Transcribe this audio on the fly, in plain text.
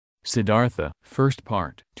Siddhartha. First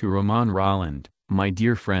part. To Romain Rolland, my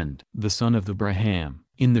dear friend. The son of Abraham,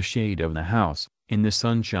 in the shade of the house, in the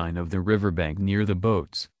sunshine of the riverbank near the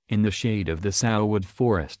boats, in the shade of the salwood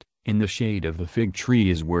forest, in the shade of the fig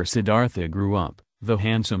trees where Siddhartha grew up, the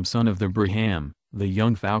handsome son of Abraham, the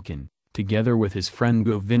young falcon, together with his friend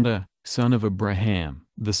Govinda, son of Abraham.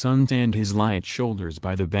 The sun tanned his light shoulders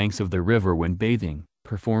by the banks of the river when bathing,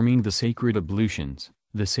 performing the sacred ablutions,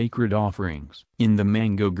 the sacred offerings. In the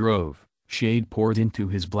mango grove, shade poured into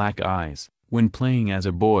his black eyes, when playing as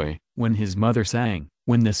a boy, when his mother sang,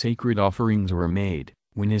 when the sacred offerings were made,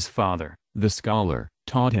 when his father, the scholar,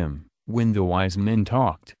 taught him, when the wise men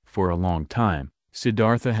talked. For a long time,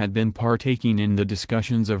 Siddhartha had been partaking in the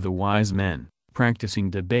discussions of the wise men, practicing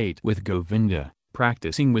debate with Govinda,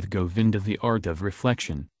 practicing with Govinda the art of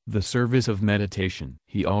reflection, the service of meditation.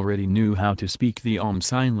 He already knew how to speak the Om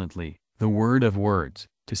silently, the word of words,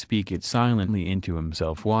 to speak it silently into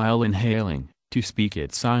himself while inhaling, to speak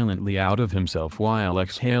it silently out of himself while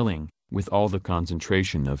exhaling, with all the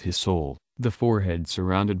concentration of his soul, the forehead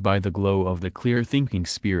surrounded by the glow of the clear thinking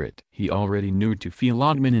spirit. He already knew to feel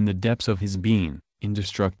Atman in the depths of his being,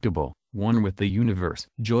 indestructible, one with the universe.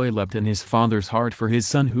 Joy leapt in his father's heart for his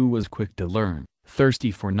son who was quick to learn,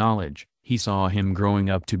 thirsty for knowledge. He saw him growing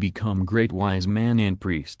up to become great wise man and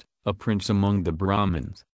priest, a prince among the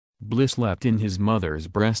Brahmins. Bliss leapt in his mother's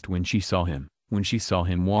breast when she saw him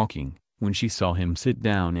walking, when she saw him sit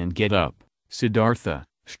down and get up. Siddhartha,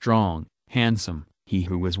 strong, handsome, he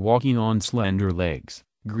who was walking on slender legs,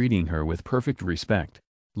 greeting her with perfect respect.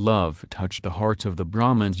 Love touched the hearts of the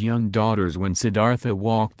Brahmins' young daughters when Siddhartha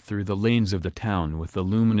walked through the lanes of the town with the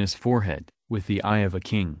luminous forehead, with the eye of a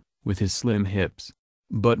king, with his slim hips.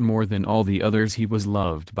 But more than all the others he was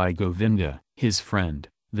loved by Govinda, his friend,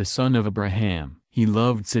 the son of Abraham. He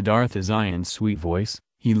loved Siddhartha's eye and sweet voice,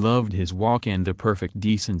 he loved his walk and the perfect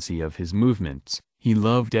decency of his movements. He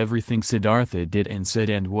loved everything Siddhartha did and said,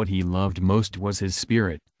 and what he loved most was his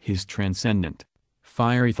spirit, his transcendent,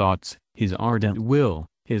 fiery thoughts, his ardent will,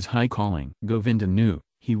 his high calling. Govinda knew,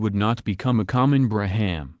 he would not become a common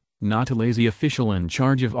Brahman, not a lazy official in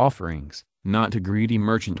charge of offerings, not a greedy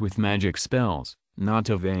merchant with magic spells, not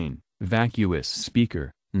a vain, vacuous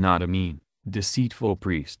speaker, not a mean, deceitful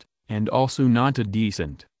priest, and also not a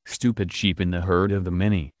decent, stupid sheep in the herd of the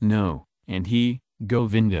many. No, and he,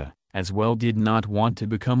 Govinda, as well did not want to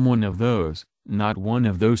become one of those, not one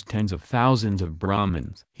of those tens of thousands of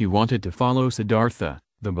Brahmins. He wanted to follow Siddhartha,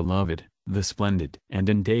 the beloved, the splendid. And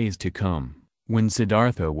in days to come, when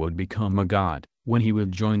Siddhartha would become a god, when he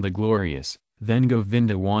would join the glorious, then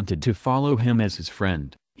Govinda wanted to follow him as his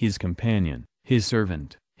friend, his companion, his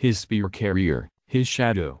servant, his spear carrier, his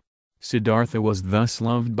shadow. Siddhartha was thus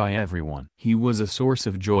loved by everyone. He was a source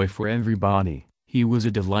of joy for everybody, he was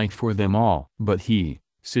a delight for them all. But he,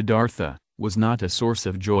 Siddhartha, was not a source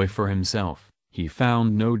of joy for himself. He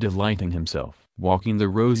found no delight in himself. Walking the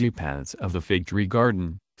rosy paths of the fig tree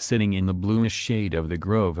garden, sitting in the bluish shade of the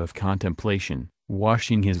grove of contemplation,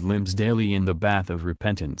 washing his limbs daily in the bath of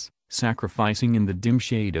repentance, sacrificing in the dim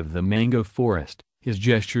shade of the mango forest, his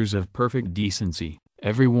gestures of perfect decency,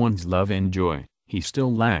 everyone's love and joy, he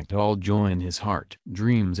still lacked all joy in his heart.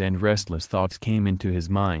 Dreams and restless thoughts came into his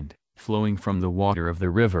mind, flowing from the water of the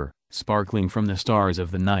river, sparkling from the stars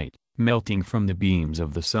of the night, melting from the beams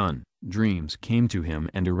of the sun. Dreams came to him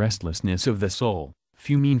and a restlessness of the soul,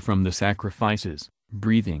 fuming from the sacrifices,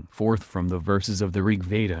 breathing forth from the verses of the Rig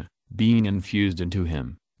Veda, being infused into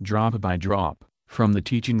him, drop by drop, from the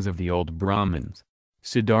teachings of the old Brahmins.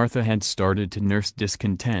 Siddhartha had started to nurse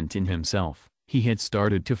discontent in himself. He had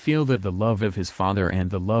started to feel that the love of his father and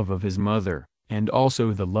the love of his mother, and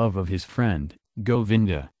also the love of his friend,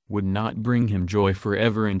 Govinda, would not bring him joy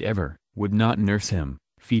forever and ever, would not nurse him,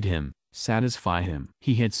 feed him, satisfy him.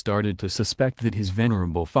 He had started to suspect that his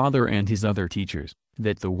venerable father and his other teachers,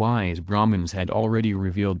 that the wise Brahmins had already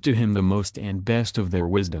revealed to him the most and best of their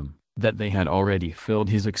wisdom, that they had already filled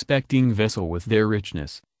his expecting vessel with their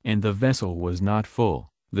richness, and the vessel was not full,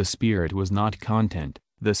 the spirit was not content,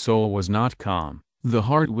 the soul was not calm, the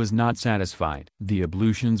heart was not satisfied. The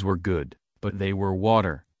ablutions were good, but they were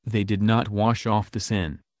water, they did not wash off the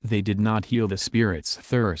sin, they did not heal the spirit's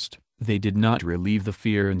thirst, they did not relieve the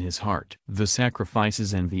fear in his heart. The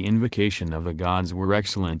sacrifices and the invocation of the gods were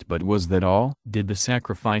excellent, but was that all? Did the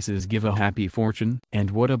sacrifices give a happy fortune? And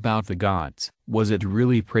what about the gods? Was it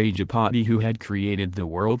really Prajapati who had created the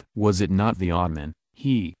world? Was it not the Atman,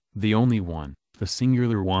 he, the only one, the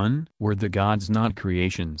singular one? Were the gods not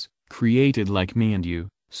creations, created like me and you,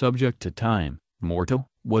 subject to time, mortal?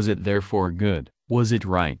 Was it therefore good? Was it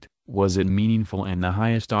right? Was it meaningful and the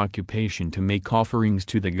highest occupation to make offerings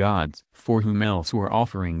to the gods? For whom else were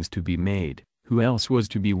offerings to be made? Who else was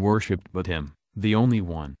to be worshipped but him, the only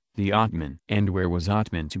one, the Atman? And where was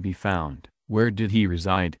Atman to be found? Where did he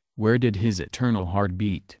reside? Where did his eternal heart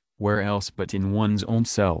beat? Where else but in one's own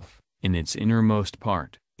self, in its innermost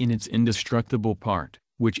part, in its indestructible part,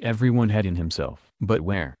 which everyone had in himself? But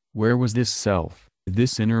where was this self,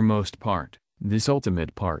 this innermost part, this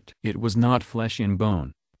ultimate part? It was not flesh and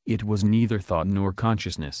bone. It was neither thought nor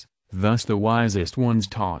consciousness, thus the wisest ones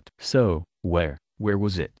taught. So, where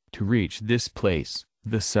was it? To reach this place,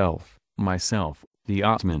 the self, myself, the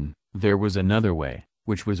Atman, there was another way,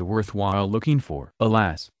 which was worthwhile looking for.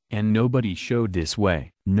 Alas, and nobody showed this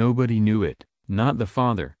way. Nobody knew it, not the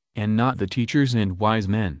Father, and not the teachers and wise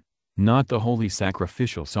men, not the holy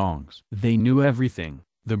sacrificial songs. They knew everything,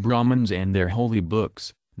 the Brahmins and their holy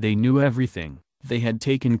books, they knew everything. They had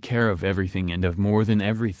taken care of everything and of more than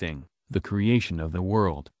everything, the creation of the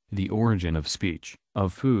world, the origin of speech,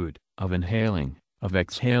 of food, of inhaling, of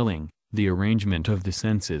exhaling, the arrangement of the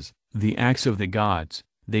senses, the acts of the gods.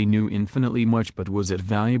 They knew infinitely much, but was it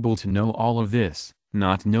valuable to know all of this,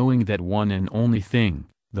 not knowing that one and only thing,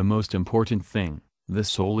 the most important thing, the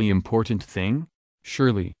solely important thing?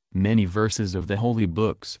 Surely, many verses of the holy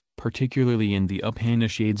books, particularly in the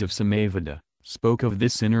Upanishads of Samaveda, spoke of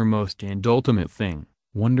this innermost and ultimate thing.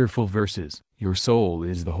 Wonderful verses. Your soul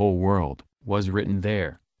is the whole world, was written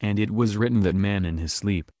there, and it was written that man in his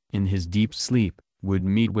sleep, in his deep sleep, would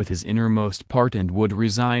meet with his innermost part and would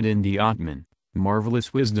reside in the Atman.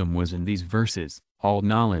 Marvelous wisdom was in these verses. All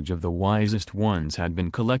knowledge of the wisest ones had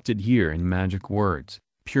been collected here in magic words,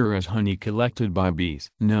 pure as honey collected by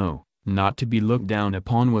bees. No, not to be looked down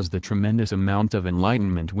upon was the tremendous amount of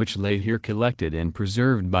enlightenment which lay here collected and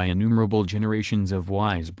preserved by innumerable generations of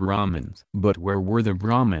wise Brahmins. But where were the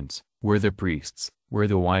Brahmins, were the priests, were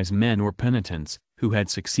the wise men or penitents, who had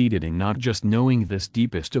succeeded in not just knowing this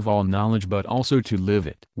deepest of all knowledge but also to live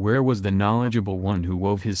it? Where was the knowledgeable one who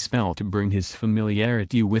wove his spell to bring his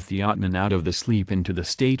familiarity with the Atman out of the sleep into the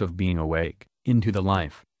state of being awake, into the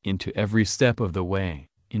life, into every step of the way,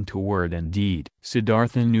 into word and deed?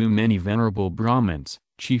 Siddhartha knew many venerable Brahmins,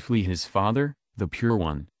 chiefly his father, the pure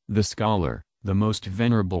one, the scholar, the most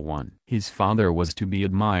venerable one. His father was to be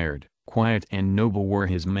admired, quiet and noble were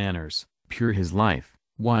his manners, pure his life,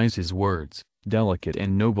 wise his words, delicate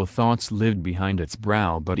and noble thoughts lived behind its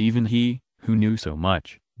brow. But even he, who knew so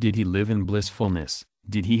much, did he live in blissfulness?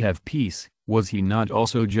 Did he have peace? Was he not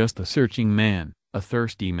also just a searching man, a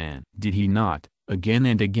thirsty man? Did he not, again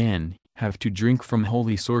and again, have to drink from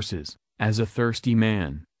holy sources, as a thirsty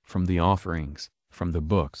man, from the offerings, from the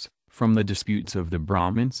books, from the disputes of the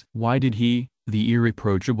Brahmins? Why did he, the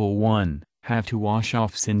irreproachable one, have to wash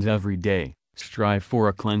off sins every day, strive for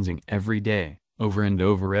a cleansing every day, over and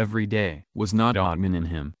over every day? Was not Atman in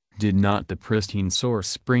him? Did not the pristine source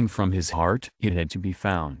spring from his heart? It had to be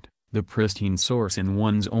found, the pristine source in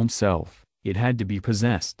one's own self. It had to be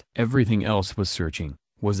possessed. Everything else was searching,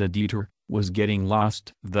 was a detour, was getting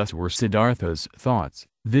lost. Thus were Siddhartha's thoughts.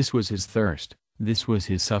 This was his thirst. This was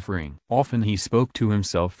his suffering. Often he spoke to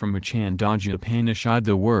himself from a Chandogya Upanishad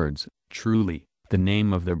the words, "Truly, the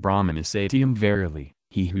name of the Brahman is Satyam. Verily,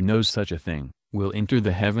 he who knows such a thing, will enter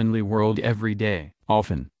the heavenly world every day."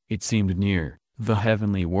 Often, it seemed near, the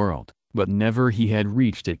heavenly world, but never he had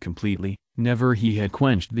reached it completely, never he had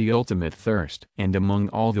quenched the ultimate thirst. And among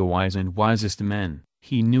all the wise and wisest men,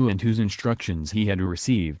 he knew and whose instructions he had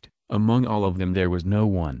received, among all of them there was no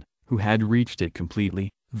one, who had reached it completely,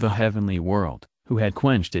 the heavenly world, who had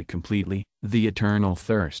quenched it completely, the eternal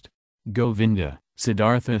thirst. Govinda,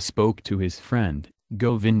 Siddhartha spoke to his friend,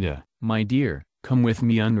 "Govinda, my dear, come with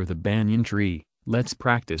me under the banyan tree, let's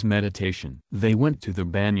practice meditation." They went to the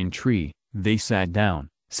banyan tree, they sat down,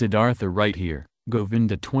 Siddhartha right here,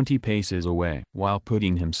 Govinda 20 paces away. While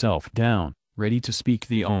putting himself down, ready to speak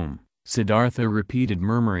the Om, Siddhartha repeated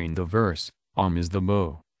murmuring the verse, "Om is the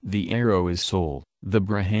bow, the arrow is soul, the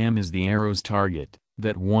Brahman is the arrow's target,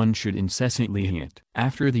 that one should incessantly hit."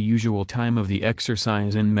 After the usual time of the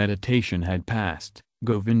exercise and meditation had passed,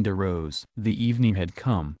 Govinda rose. The evening had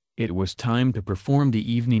come, it was time to perform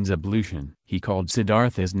the evening's ablution. He called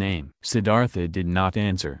Siddhartha's name. Siddhartha did not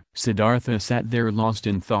answer. Siddhartha sat there lost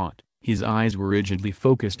in thought, his eyes were rigidly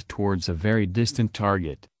focused towards a very distant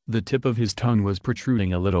target, the tip of his tongue was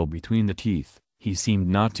protruding a little between the teeth, he seemed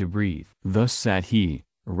not to breathe. Thus sat he,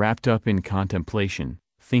 wrapped up in contemplation,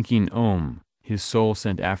 thinking Om, his soul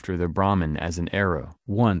sent after the Brahman as an arrow.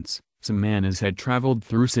 Once, some manas had traveled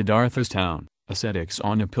through Siddhartha's town, ascetics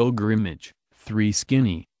on a pilgrimage, 3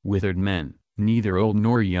 skinny, withered men, neither old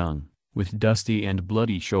nor young, with dusty and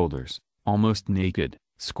bloody shoulders, almost naked,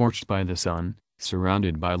 scorched by the sun,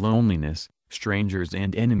 surrounded by loneliness, strangers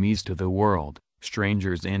and enemies to the world,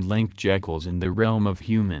 strangers and lank jackals in the realm of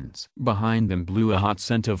humans. Behind them blew a hot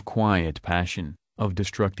scent of quiet passion, of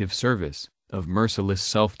destructive service, of merciless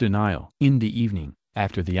self-denial. In the evening,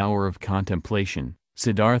 after the hour of contemplation,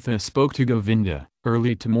 Siddhartha spoke to Govinda.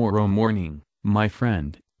 Early tomorrow morning, my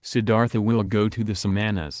friend, Siddhartha will go to the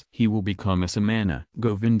samanas. He will become a samana.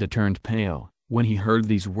 Govinda turned pale when he heard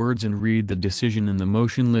these words and read the decision in the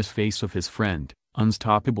motionless face of his friend,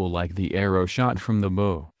 unstoppable like the arrow shot from the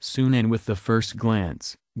bow. Soon and with the first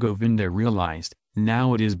glance, Govinda realized,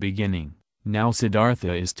 now it is beginning. Now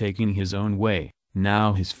Siddhartha is taking his own way.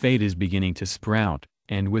 Now his fate is beginning to sprout,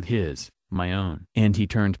 and with his, my own. And he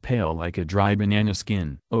turned pale like a dry banana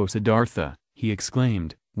skin. "Oh Siddhartha," he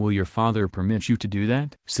exclaimed, "will your father permit you to do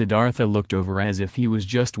that?" Siddhartha looked over as if he was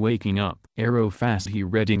just waking up. Arrow fast he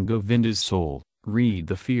read in Govinda's soul, read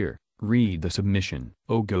the fear, read the submission.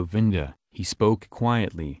 "Oh Govinda," he spoke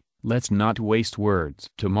quietly, "let's not waste words.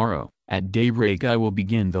 Tomorrow, at daybreak I will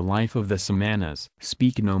begin the life of the samanas.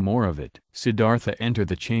 Speak no more of it." Siddhartha entered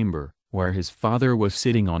the chamber, where his father was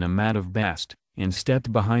sitting on a mat of bast, and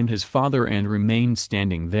stepped behind his father and remained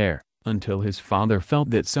standing there, until his father felt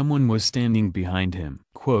that someone was standing behind him.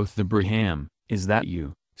 Quoth the Brahman, "Is that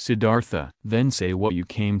you, Siddhartha?" "Then say what you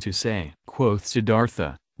came to say." Quoth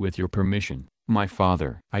Siddhartha, "With your permission, my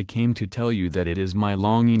father. I came to tell you that it is my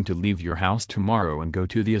longing to leave your house tomorrow and go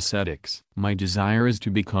to the ascetics. My desire is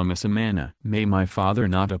to become a samana. May my father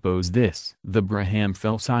not oppose this." The Brahman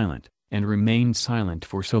fell silent, and remained silent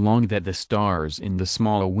for so long that the stars in the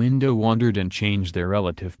small window wandered and changed their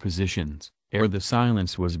relative positions. Ere the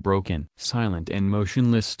silence was broken, silent and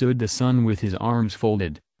motionless stood the son with his arms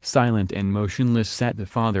folded, silent and motionless sat the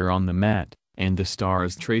father on the mat, and the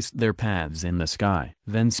stars traced their paths in the sky.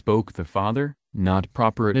 Then spoke the father, "Not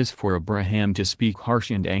proper it is for a Brahman to speak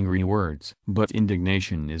harsh and angry words, but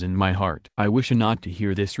indignation is in my heart. I wish not to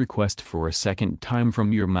hear this request for a second time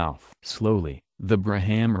from your mouth." Slowly, the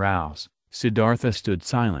Brahman rose. Siddhartha stood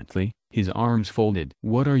silently, his arms folded.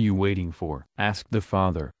 "What are you waiting for?" asked the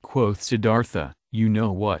father. Quoth Siddhartha, "You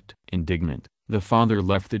know what." Indignant, the father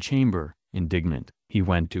left the chamber. Indignant, he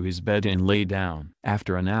went to his bed and lay down.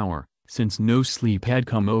 After an hour, since no sleep had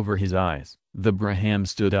come over his eyes, the Brahman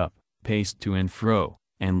stood up, paced to and fro,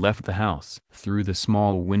 and left the house. Through the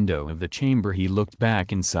small window of the chamber he looked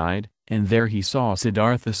back inside, and there he saw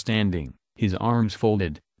Siddhartha standing, his arms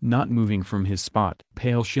folded, not moving from his spot.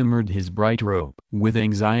 Pale shimmered his bright robe. With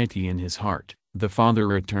anxiety in his heart, the father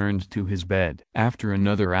returned to his bed. After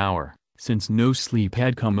another hour, since no sleep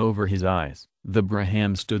had come over his eyes, the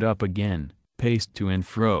Brahman stood up again, paced to and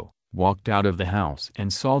fro, walked out of the house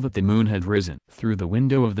and saw that the moon had risen. Through the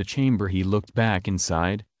window of the chamber he looked back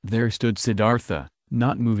inside, there stood Siddhartha,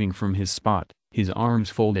 not moving from his spot, his arms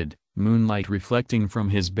folded, moonlight reflecting from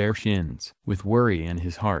his bare shins. With worry in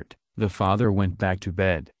his heart, the father went back to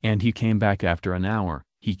bed. And he came back after an hour,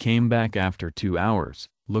 he came back after 2 hours,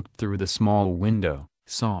 looked through the small window,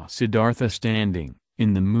 saw Siddhartha standing,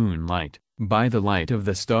 in the moonlight, by the light of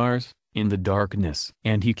the stars, in the darkness.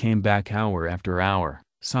 And he came back hour after hour,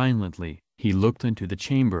 silently. He looked into the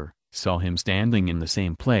chamber, saw him standing in the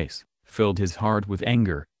same place, filled his heart with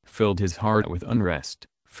anger, filled his heart with unrest,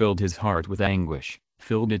 filled his heart with anguish,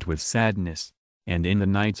 filled it with sadness. And in the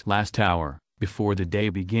night's last hour, before the day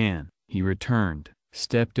began, he returned,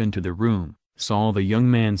 stepped into the room, saw the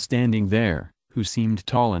young man standing there, who seemed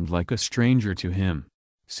tall and like a stranger to him.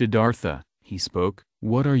 "Siddhartha," he spoke,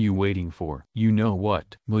 "what are you waiting for?" "You know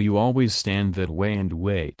what." "Will you always stand that way and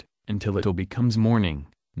wait, until it becomes morning,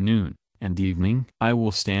 noon, and evening?" "I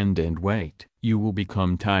will stand and wait." "You will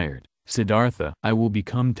become tired." "Siddhartha, I will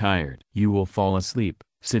become tired." "You will fall asleep."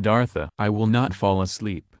 "Siddhartha, I will not fall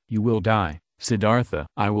asleep." "You will die." "Siddhartha,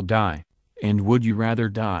 I will die." "And would you rather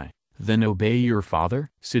die, than obey your father?"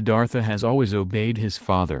 "Siddhartha has always obeyed his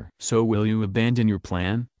father." "So will you abandon your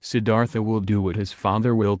plan?" "Siddhartha will do what his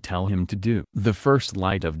father will tell him to do." The first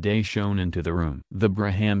light of day shone into the room. The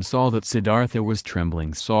Brahman saw that Siddhartha was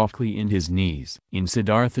trembling softly in his knees. In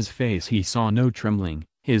Siddhartha's face he saw no trembling,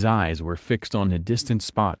 his eyes were fixed on a distant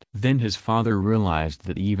spot. Then his father realized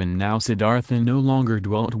that even now Siddhartha no longer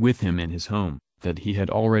dwelt with him in his home, that he had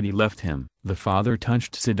already left him. The father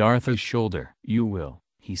touched Siddhartha's shoulder. "You will,"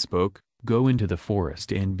 he spoke, "go into the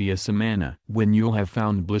forest and be a samana. When you'll have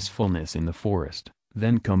found blissfulness in the forest,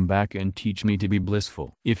 then come back and teach me to be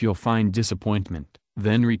blissful. If you'll find disappointment,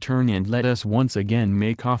 then return and let us once again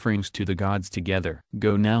make offerings to the gods together.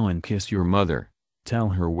 Go now and kiss your mother." Tell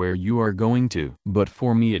her where you are going to. But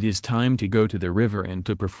for me it is time to go to the river and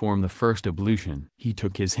to perform the first ablution. He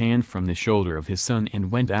took his hand from the shoulder of his son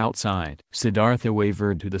and went outside. Siddhartha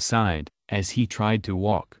wavered to the side, as he tried to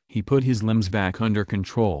walk. He put his limbs back under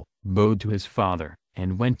control, bowed to his father,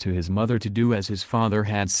 and went to his mother to do as his father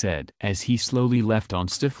had said. As he slowly left on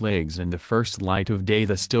stiff legs in the first light of day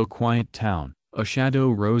the still quiet town, a shadow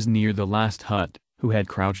rose near the last hut, who had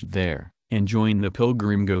crouched there, and joined the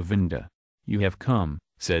pilgrim Govinda. "You have come,"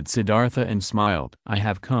 said Siddhartha and smiled. "I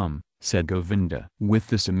have come," said Govinda. With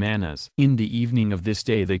the Samanas. In the evening of this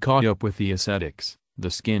day they caught up with the ascetics, the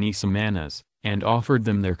skinny Samanas, and offered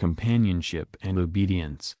them their companionship and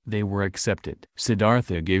obedience. They were accepted.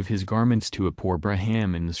 Siddhartha gave his garments to a poor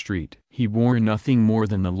Brahman in the street. He wore nothing more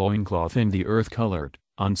than the loincloth and the earth-colored,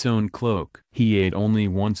 unsewn cloak. He ate only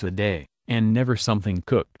once a day, and never something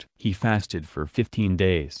cooked. He fasted for 15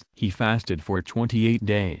 days. He fasted for 28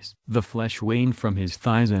 days. The flesh waned from his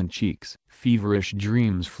thighs and cheeks. Feverish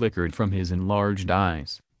dreams flickered from his enlarged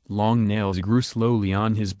eyes. Long nails grew slowly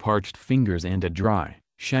on his parched fingers and a dry,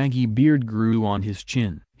 shaggy beard grew on his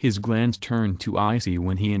chin. His glance turned to icy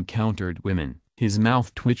when he encountered women. His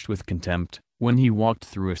mouth twitched with contempt when he walked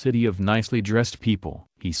through a city of nicely dressed people.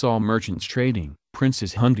 He saw merchants trading,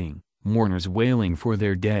 princes hunting, mourners wailing for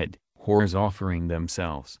their dead, whores offering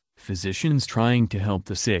themselves, physicians trying to help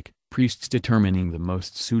the sick, priests determining the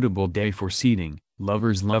most suitable day for seeding,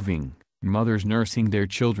 lovers loving, mothers nursing their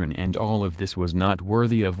children, and all of this was not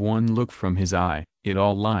worthy of one look from his eye. It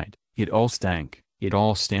all lied, it all stank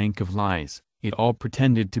of lies, it all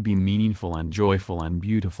pretended to be meaningful and joyful and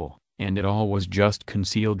beautiful, and it all was just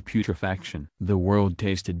concealed putrefaction. The world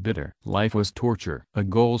tasted bitter. Life was torture. A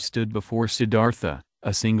goal stood before Siddhartha,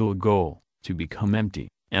 a single goal, to become empty.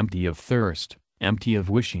 Empty of thirst, empty of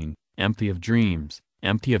wishing, empty of dreams,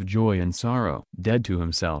 empty of joy and sorrow. Dead to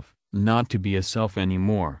himself, not to be a self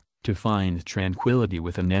anymore, to find tranquility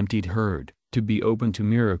with an emptied herd, to be open to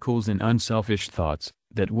miracles and unselfish thoughts.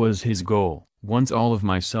 That was his goal. Once all of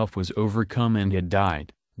myself was overcome and had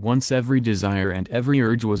died, once every desire and every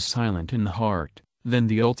urge was silent in the heart, then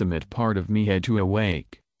the ultimate part of me had to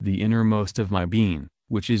awake, the innermost of my being,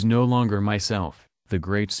 which is no longer myself, the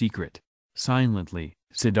great secret. Silently,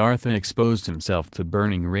 Siddhartha exposed himself to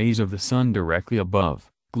burning rays of the sun directly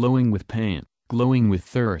above, glowing with pain, glowing with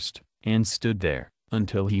thirst, and stood there,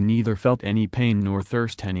 until he neither felt any pain nor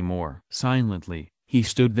thirst anymore. Silently, he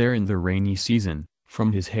stood there in the rainy season.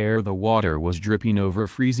 From his hair the water was dripping over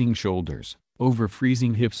freezing shoulders, over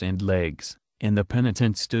freezing hips and legs, and the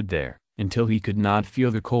penitent stood there, until he could not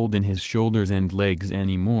feel the cold in his shoulders and legs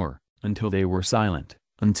anymore, until they were silent,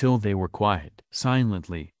 until they were quiet.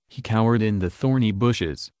 Silently, he cowered in the thorny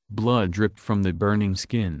bushes. Blood dripped from the burning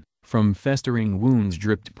skin, from festering wounds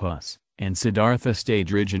dripped pus, and Siddhartha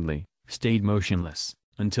stayed rigidly, stayed motionless,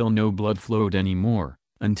 until no blood flowed anymore,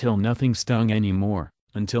 until nothing stung anymore,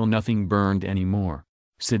 until nothing burned anymore.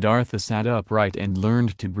 Siddhartha sat upright and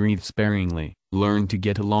learned to breathe sparingly, learned to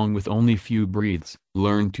get along with only few breaths,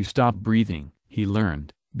 learned to stop breathing. He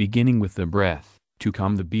learned, beginning with the breath, to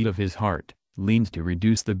calm the beat of his heart, leaned to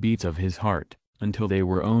reduce the beats of his heart, until they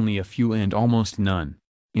were only a few and almost none.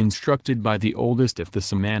 Instructed by the oldest of the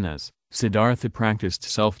Samanas, Siddhartha practiced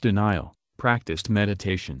self-denial, practiced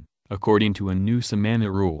meditation, according to a new Samana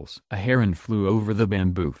rules. A heron flew over the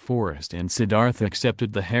bamboo forest and Siddhartha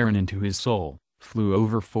accepted the heron into his soul, flew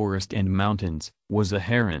over forest and mountains, was a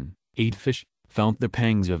heron, ate fish, felt the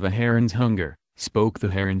pangs of a heron's hunger, spoke the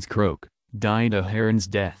heron's croak, died a heron's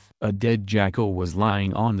death. A dead jackal was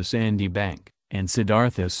lying on the sandy bank, and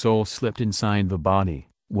Siddhartha's soul slipped inside the body,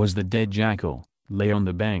 was the dead jackal, lay on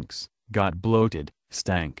the banks, got bloated,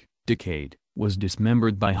 stank, decayed, was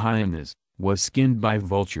dismembered by hyenas, was skinned by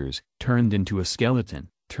vultures, turned into a skeleton,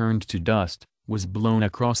 turned to dust, was blown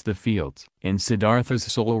across the fields. And Siddhartha's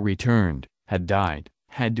soul returned, had died,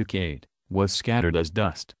 had decayed, was scattered as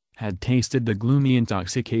dust, had tasted the gloomy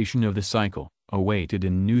intoxication of the cycle, awaited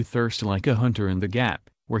in new thirst like a hunter in the gap,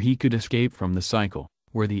 where he could escape from the cycle,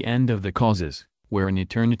 where the end of the causes, where an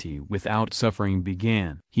eternity without suffering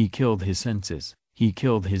began. He killed his senses, he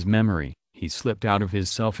killed his memory, he slipped out of his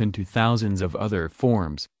self into thousands of other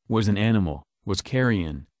forms, was an animal, was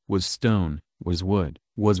carrion, was stone, was wood,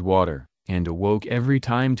 was water, and awoke every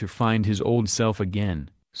time to find his old self again.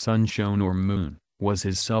 Sun shone or moon, was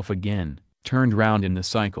his self again, turned round in the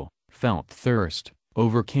cycle, felt thirst,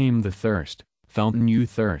 overcame the thirst, felt new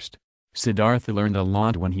thirst. Siddhartha learned a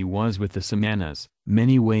lot when he was with the Samanas,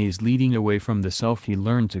 many ways leading away from the self he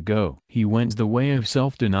learned to go. He went the way of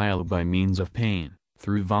self-denial by means of pain,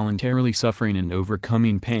 through voluntarily suffering and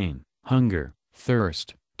overcoming pain, hunger,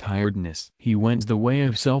 thirst, tiredness. He went the way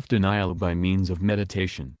of self-denial by means of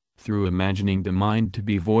meditation, through imagining the mind to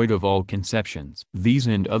be void of all conceptions. These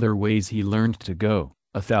and other ways he learned to go.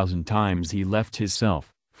 1,000 times he left his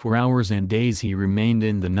self, for hours and days he remained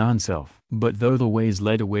in the non-self. But though the ways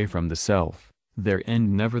led away from the self, their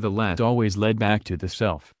end nevertheless always led back to the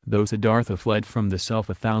self. Though Siddhartha fled from the self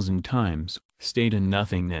 1,000 times, stayed in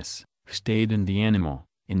nothingness, stayed in the animal,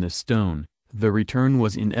 in the stone, the return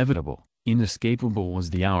was inevitable. Inescapable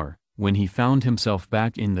was the hour, when he found himself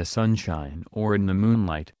back in the sunshine or in the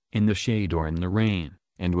moonlight, in the shade or in the rain,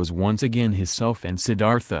 and was once again his self and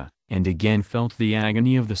Siddhartha, and again felt the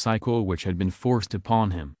agony of the cycle which had been forced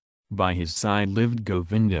upon him. By his side lived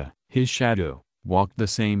Govinda, his shadow, walked the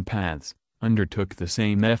same paths, undertook the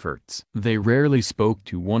same efforts. They rarely spoke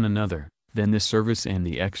to one another, than the service and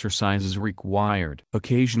the exercises required.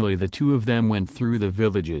 Occasionally the two of them went through the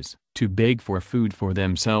villages, to beg for food for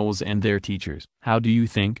themselves and their teachers. How do you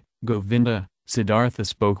think, Govinda, Siddhartha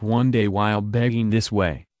spoke one day while begging this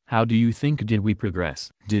way, how do you think did we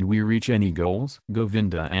progress? Did we reach any goals?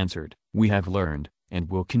 Govinda answered, we have learned, and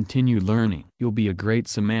will continue learning. You'll be a great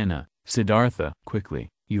samana. Siddhartha, quickly,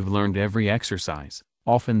 you've learned every exercise.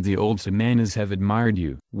 Often the old samanas have admired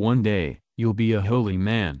you. One day, you'll be a holy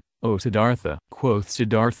man. O Siddhartha, quoth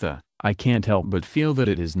Siddhartha, I can't help but feel that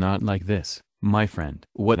it is not like this, my friend.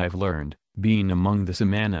 What I've learned, being among the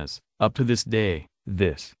samanas, up to this day,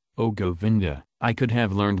 this, O Govinda, I could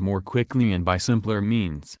have learned more quickly and by simpler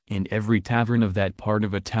means. In every tavern of that part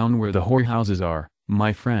of a town where the whorehouses are,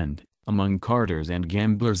 my friend, among carters and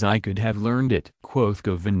gamblers I could have learned it. Quoth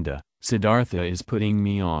Govinda, Siddhartha is putting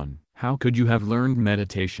me on. How could you have learned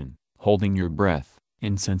meditation, holding your breath,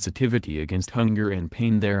 and sensitivity against hunger and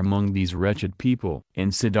pain there among these wretched people?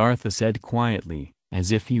 And Siddhartha said quietly,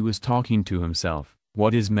 as if he was talking to himself,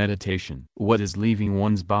 what is meditation? What is leaving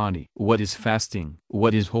one's body? What is fasting?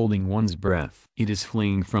 What is holding one's breath? It is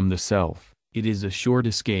fleeing from the self. It is a short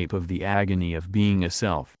escape of the agony of being a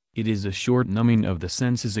self. It is a short numbing of the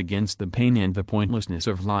senses against the pain and the pointlessness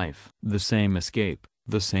of life. The same escape,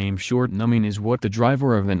 the same short numbing is what the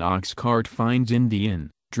driver of an ox cart finds in the inn,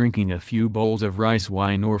 drinking a few bowls of rice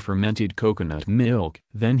wine or fermented coconut milk.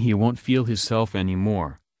 Then he won't feel his self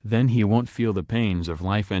anymore. Then he won't feel the pains of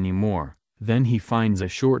life anymore. Then he finds a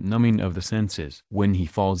short numbing of the senses. When he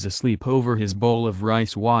falls asleep over his bowl of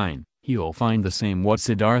rice wine, he'll find the same what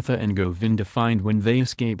Siddhartha and Govinda find when they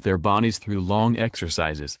escape their bodies through long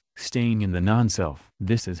exercises, staying in the non-self.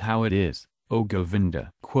 This is how it is, O Govinda.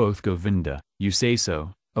 Quoth Govinda, you say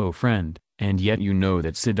so, O friend, and yet you know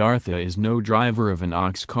that Siddhartha is no driver of an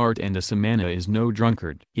ox cart and a samana is no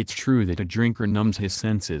drunkard. It's true that a drinker numbs his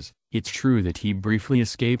senses, it's true that he briefly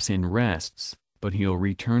escapes and rests, but he'll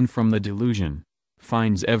return from the delusion,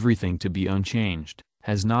 finds everything to be unchanged,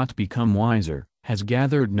 has not become wiser, has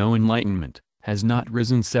gathered no enlightenment, has not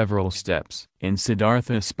risen several steps. And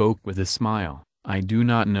Siddhartha spoke with a smile, I do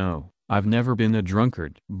not know, I've never been a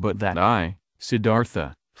drunkard. But that I,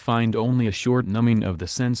 Siddhartha, find only a short numbing of the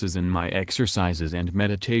senses in my exercises and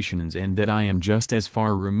meditations, and that I am just as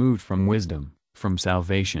far removed from wisdom, from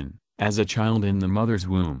salvation, as a child in the mother's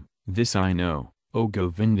womb. This I know, O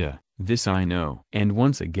Govinda, this I know. And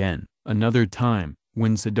once again, another time,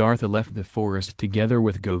 when Siddhartha left the forest together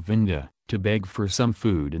with Govinda, to beg for some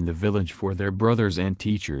food in the village for their brothers and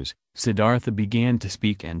teachers, Siddhartha began to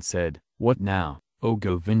speak and said, what now, O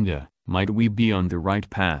Govinda, might we be on the right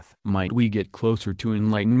path? Might we get closer to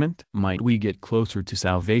enlightenment? Might we get closer to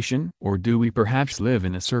salvation? Or do we perhaps live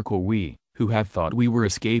in a circle, we, who have thought we were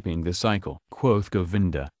escaping the cycle? Quoth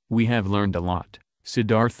Govinda, we have learned a lot,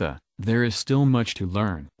 Siddhartha, there is still much to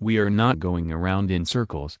learn. We are not going around in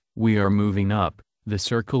circles, we are moving up, the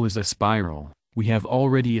circle is a spiral. We have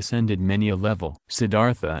already ascended many a level.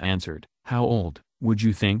 Siddhartha answered, how old, would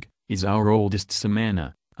you think, is our oldest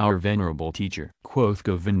samana, our venerable teacher? Quoth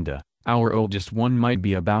Govinda, our oldest one might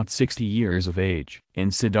be about 60 years of age.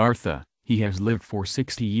 And Siddhartha, he has lived for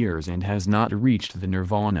 60 years and has not reached the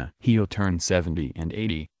nirvana. He'll turn 70 and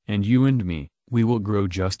 80, and you and me, we will grow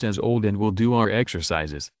just as old and will do our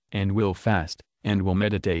exercises, and will fast, and will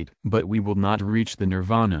meditate. But we will not reach the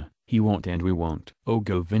nirvana, he won't and we won't. O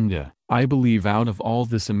Govinda, I believe out of all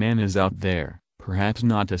the samanas out there, perhaps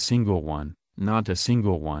not a single one,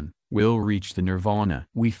 will reach the nirvana.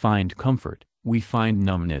 We find comfort, we find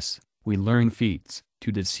numbness, we learn feats,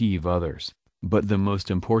 to deceive others, but the most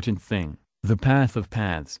important thing, the path of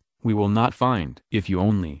paths, we will not find. If you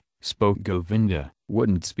only, spoke Govinda,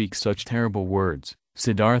 wouldn't speak such terrible words,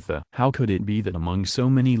 Siddhartha. How could it be that among so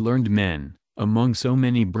many learned men, among so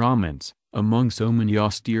many Brahmins, among so many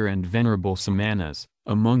austere and venerable samanas,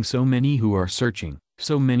 among so many who are searching,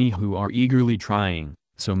 so many who are eagerly trying,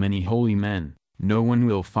 so many holy men, no one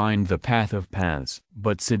will find the path of paths.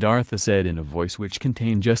 But Siddhartha said in a voice which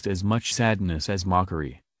contained just as much sadness as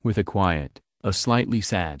mockery, with a quiet, a slightly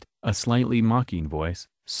sad, a slightly mocking voice,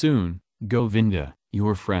 "Soon, Govinda,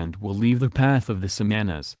 your friend will leave the path of the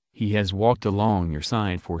samanas. He has walked along your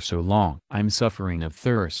side for so long. I'm suffering of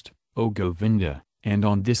thirst, O Govinda, and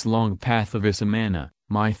on this long path of a samana,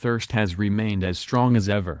 my thirst has remained as strong as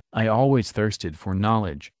ever. I always thirsted for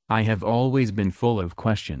knowledge, I have always been full of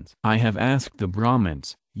questions. I have asked the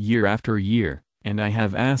Brahmins, year after year, and I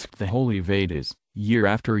have asked the holy Vedas, year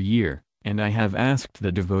after year, and I have asked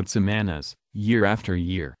the devout samanas, year after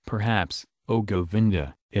year. Perhaps, O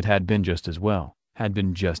Govinda, it had been just as well, had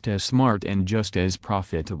been just as smart and just as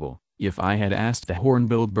profitable, if I had asked the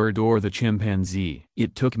hornbilled bird or the chimpanzee.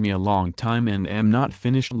 It took me a long time and am not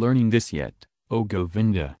finished learning this yet, O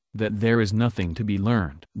Govinda, that there is nothing to be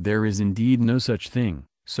learned. There is indeed no such thing,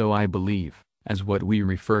 so I believe, as what we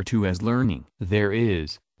refer to as learning. There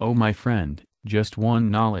is, O my friend, just one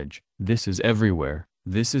knowledge. This is everywhere,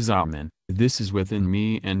 this is Atman, this is within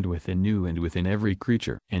me and within you and within every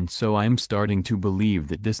creature. And so I am starting to believe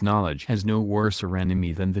that this knowledge has no worser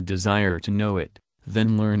enemy than the desire to know it,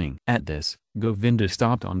 than learning. At this, Govinda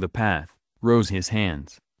stopped on the path, rose his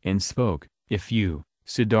hands, and spoke, "If you,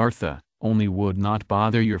 Siddhartha, only would not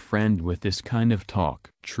bother your friend with this kind of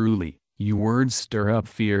talk. Truly, your words stir up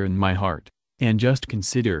fear in my heart. And just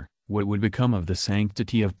consider, what would become of the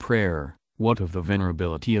sanctity of prayer, what of the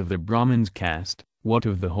venerability of the Brahmin's caste, what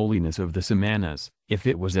of the holiness of the samanas, if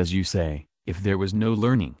it was as you say, if there was no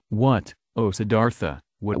learning? What, O Siddhartha,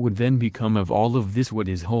 what would then become of all of this? What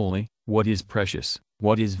is holy, what is precious,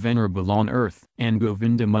 what is venerable on earth?" And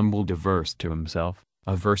Govinda mumbled a verse to himself,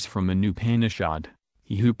 a verse from an Upanishad.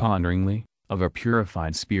 He who ponderingly, of a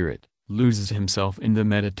purified spirit, loses himself in the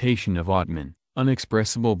meditation of Atman,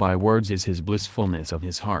 unexpressible by words is his blissfulness of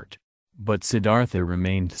his heart. But Siddhartha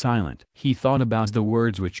remained silent. He thought about the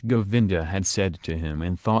words which Govinda had said to him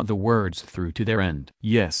and thought the words through to their end.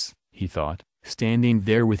 Yes, he thought, standing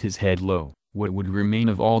there with his head low, what would remain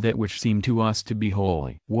of all that which seemed to us to be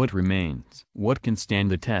holy? What remains? What can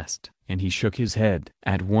stand the test? And he shook his head.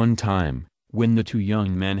 At one time, when the two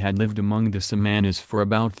young men had lived among the samanas for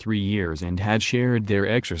about 3 years and had shared their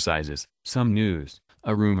exercises, some news,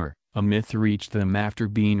 a rumor, a myth reached them after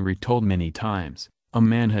being retold many times. A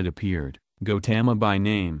man had appeared, Gotama by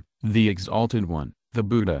name, the Exalted One, the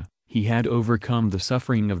Buddha. He had overcome the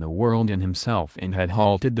suffering of the world in himself and had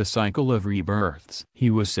halted the cycle of rebirths. He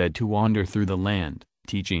was said to wander through the land,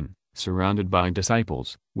 teaching, surrounded by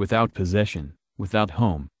disciples, without possession, without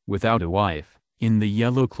home, without a wife, in the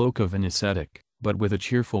yellow cloak of an ascetic, but with a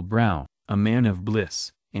cheerful brow, a man of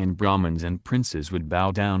bliss, and Brahmins and princes would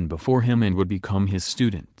bow down before him and would become his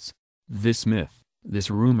students. This myth, this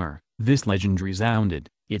rumor, this legend resounded,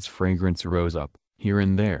 its fragrance rose up, here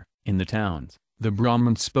and there, in the towns, the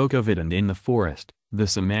Brahmins spoke of it, and in the forest, the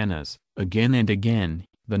samanas, again and again,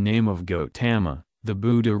 the name of Gotama, the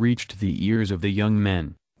Buddha reached the ears of the young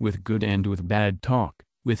men, with good and with bad talk,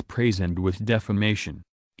 with praise and with defamation.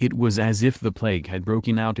 It was as if the plague had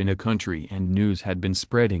broken out in a country and news had been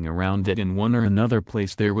spreading around that in one or another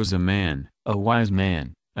place there was a man, a wise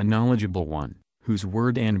man, a knowledgeable one, whose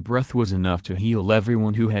word and breath was enough to heal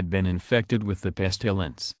everyone who had been infected with the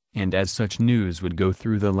pestilence. And as such news would go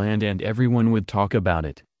through the land and everyone would talk about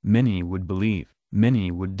it, many would believe, many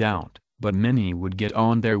would doubt, but many would get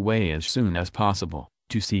on their way as soon as possible,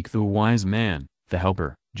 to seek the wise man, the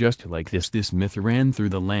helper. Just like this myth ran through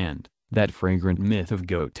the land, that fragrant myth of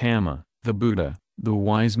Gotama, the Buddha, the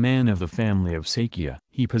wise man of the family of Sakya.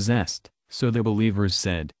 He possessed, so the believers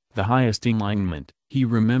said, the highest enlightenment. He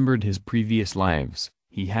remembered his previous lives,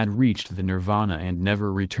 he had reached the nirvana and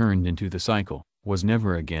never returned into the cycle, was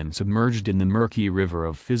never again submerged in the murky river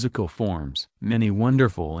of physical forms. Many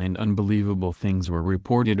wonderful and unbelievable things were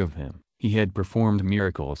reported of him. He had performed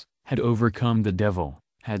miracles, had overcome the devil,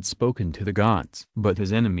 had spoken to the gods. But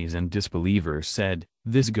his enemies and disbelievers said,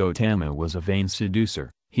 this Gotama was a vain seducer,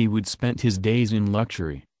 he would spend his days in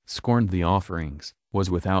luxury, scorned the offerings, was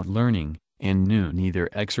without learning, and knew neither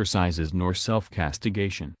exercises nor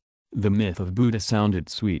self-castigation. The myth of Buddha sounded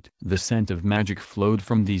sweet. The scent of magic flowed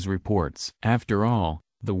from these reports. After all,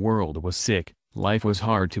 the world was sick, life was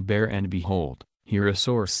hard to bear, and behold, here a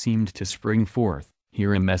source seemed to spring forth,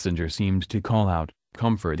 here a messenger seemed to call out,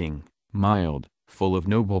 comforting, mild, full of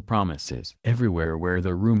noble promises. Everywhere where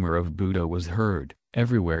the rumor of Buddha was heard,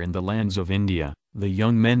 everywhere in the lands of India, the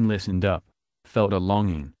young men listened up, felt a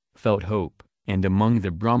longing, felt hope. And among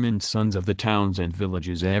the Brahmin sons of the towns and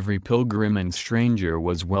villages every pilgrim and stranger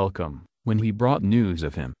was welcome, when he brought news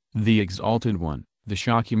of him, the Exalted One, the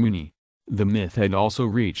Shakyamuni. The myth had also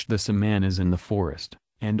reached the Samanas in the forest,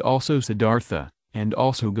 and also Siddhartha, and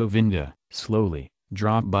also Govinda. Slowly,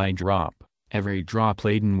 drop by drop, every drop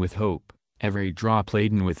laden with hope, every drop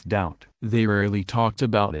laden with doubt. They rarely talked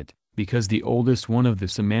about it, because the oldest one of the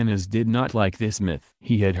Samanas did not like this myth.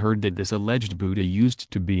 He had heard that this alleged Buddha used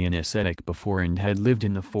to be an ascetic before and had lived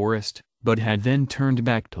in the forest, but had then turned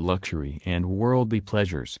back to luxury and worldly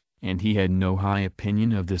pleasures, and he had no high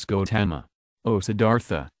opinion of this Gotama. "O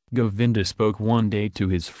Siddhartha," Govinda spoke one day to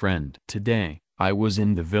his friend. "Today, I was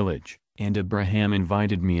in the village, and Abraham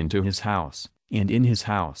invited me into his house, and in his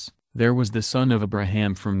house, there was the son of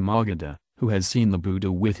Abraham from Magadha, who has seen the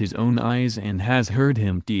Buddha with his own eyes and has heard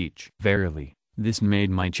him teach. Verily, this made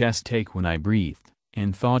my chest ache when I breathed,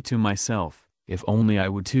 and thought to myself, if only I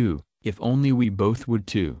would too, if only we both would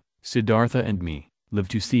too, Siddhartha and me, live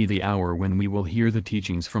to see the hour when we will hear the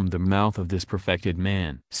teachings from the mouth of this perfected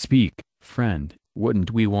man." "Speak, friend,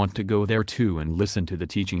 wouldn't we want to go there too and listen to the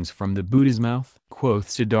teachings from the Buddha's mouth?" Quoth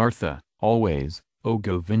Siddhartha, "Always, O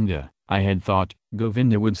Govinda, I had thought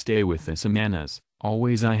Govinda would stay with the Samanas.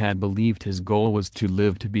 Always I had believed his goal was to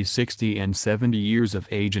live to be 60 and 70 years of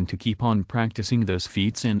age and to keep on practicing those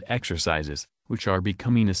feats and exercises, which are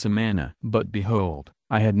becoming a Samana. But behold,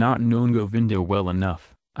 I had not known Govinda well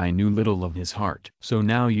enough, I knew little of his heart. So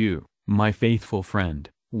now you, my faithful friend,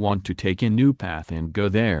 want to take a new path and go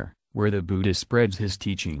there, where the Buddha spreads his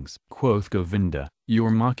teachings." Quoth Govinda,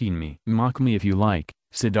 "You're mocking me." "Mock me if you like,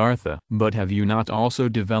 Siddhartha. But have you not also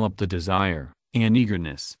developed a desire, an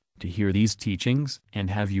eagerness, to hear these teachings? And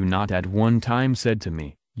have you not at one time said to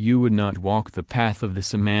me, you would not walk the path of the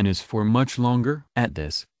Samanas for much longer?" At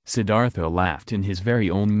this, Siddhartha laughed in his very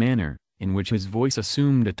own manner, in which his voice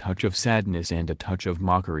assumed a touch of sadness and a touch of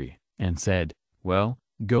mockery, and said, "Well,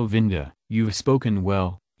 Govinda, you've spoken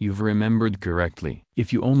well, you've remembered correctly.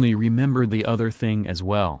 If you only remember the other thing as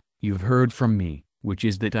well, you've heard from me, which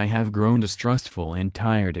is that I have grown distrustful and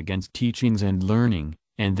tired against teachings and learning,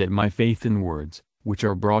 and that my faith in words, which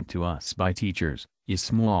are brought to us by teachers, is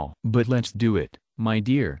small. But let's do it, my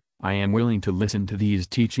dear. I am willing to listen to these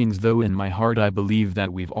teachings, though in my heart I believe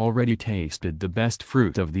that we've already tasted the best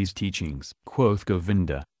fruit of these teachings." Quoth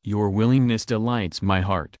Govinda, "Your willingness delights my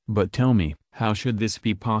heart. But tell me, how should this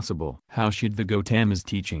be possible? How should the Gautama's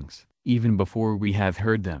teachings, even before we have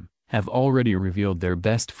heard them, have already revealed their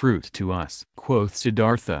best fruit to us?" Quoth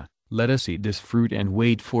Siddhartha, "Let us eat this fruit and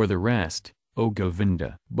wait for the rest, O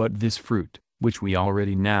Govinda." But this fruit, which we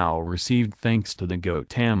already now received thanks to the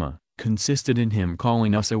Gotama, consisted in him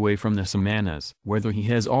calling us away from the Samanas. Whether he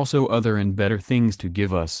has also other and better things to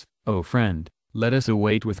give us, O friend, let us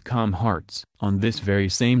await with calm hearts. On this very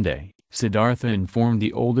same day, Siddhartha informed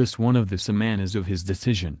the oldest one of the Samanas of his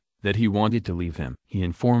decision, that he wanted to leave him. He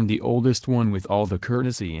informed the oldest one with all the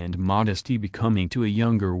courtesy and modesty becoming to a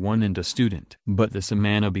younger one and a student. But the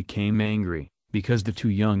Samana became angry, because the two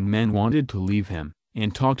young men wanted to leave him,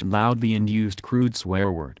 and talked loudly and used crude swear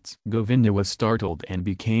words. Govinda was startled and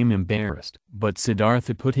became embarrassed. But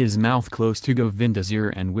Siddhartha put his mouth close to Govinda's ear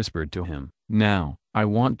and whispered to him, "Now, I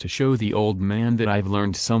want to show the old man that I've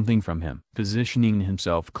learned something from him." Positioning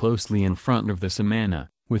himself closely in front of the Samana,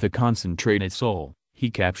 with a concentrated soul, he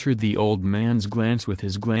captured the old man's glance with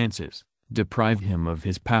his glances, deprived him of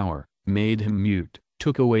his power, made him mute,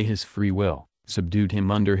 took away his free will, subdued him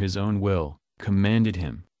under his own will, commanded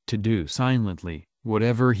him to do silently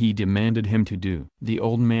whatever he demanded him to do. The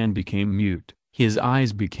old man became mute, his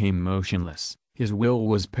eyes became motionless, his will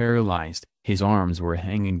was paralyzed, his arms were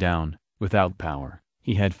hanging down, without power.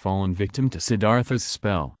 He had fallen victim to Siddhartha's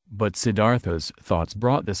spell. But Siddhartha's thoughts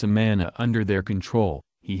brought the Samana under their control.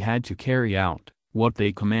 He had to carry out what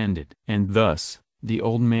they commanded. And thus, the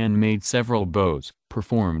old man made several bows,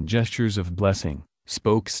 performed gestures of blessing,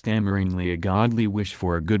 spoke stammeringly a godly wish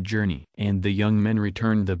for a good journey. And the young men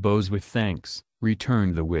returned the bows with thanks,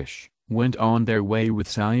 returned the wish, went on their way with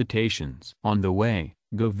salutations. On the way,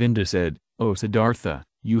 Govinda said, "O Siddhartha,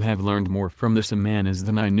 you have learned more from the Samanas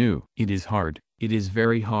than I knew. It is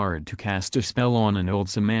very hard to cast a spell on an old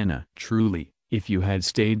Samana. Truly, if you had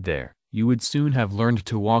stayed there, you would soon have learned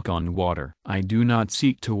to walk on water." "I do not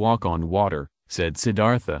seek to walk on water," said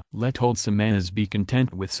Siddhartha. "Let old Samanas be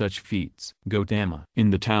content with such feats." Gotama. In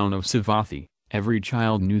the town of Savatthi, every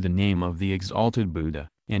child knew the name of the exalted Buddha,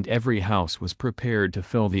 and every house was prepared to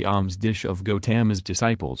fill the alms dish of Gotama's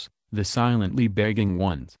disciples, the silently begging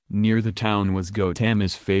ones. Near the town was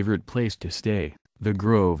Gotama's favorite place to stay, the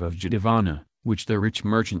grove of Jadavana, which the rich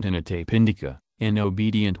merchant Anatapindika, an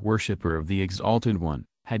obedient worshipper of the exalted one,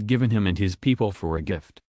 had given him and his people for a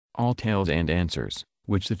gift. All tales and answers,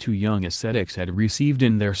 which the two young ascetics had received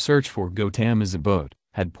in their search for Gotama's abode,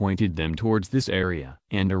 had pointed them towards this area.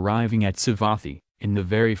 And arriving at Savatthi, in the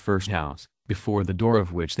very first house, before the door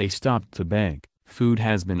of which they stopped to beg, food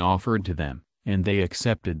has been offered to them, and they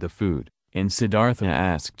accepted the food. And Siddhartha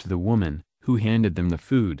asked the woman, who handed them the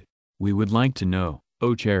food, "We would like to know,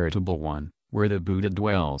 O charitable one, where the Buddha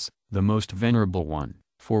dwells, the most venerable one,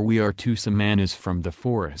 for we are two samanas from the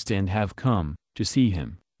forest and have come, to see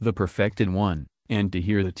him, the perfected one, and to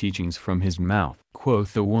hear the teachings from his mouth."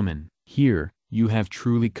 Quoth the woman, "Here, you have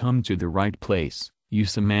truly come to the right place, you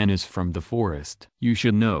samanas from the forest. You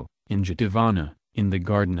should know, in Jetavana, in the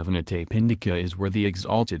garden of Anatapindika is where the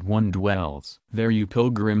Exalted One dwells. There you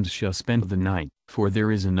pilgrims shall spend the night, for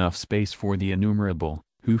there is enough space for the innumerable,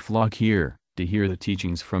 who flock here, to hear the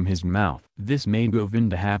teachings from his mouth." This made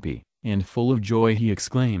Govinda happy, and full of joy he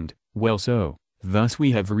exclaimed, "Well so, thus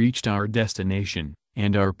we have reached our destination,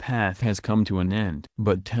 and our path has come to an end.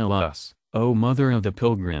 But tell us, O mother of the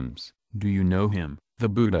pilgrims, do you know him, the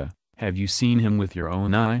Buddha? Have you seen him with your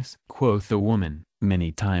own eyes?" Quoth the woman,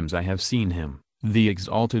 "Many times I have seen him, the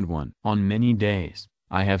Exalted One. On many days,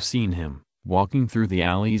 I have seen him, walking through the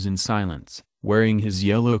alleys in silence, wearing his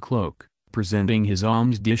yellow cloak, presenting his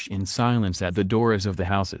alms dish in silence at the doors of the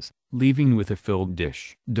houses, leaving with a filled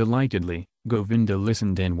dish." Delightedly, Govinda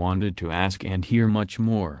listened and wanted to ask and hear much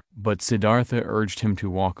more. But Siddhartha urged him to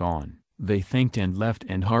walk on. They thanked and left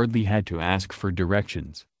and hardly had to ask for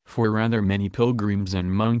directions, for rather many pilgrims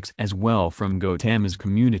and monks as well from Gautama's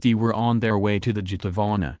community were on their way to the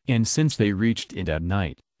Jetavana. And since they reached it at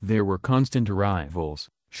night, there were constant arrivals,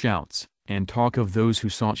 shouts, and talk of those who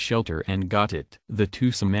sought shelter and got it. The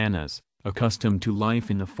two samanas, accustomed to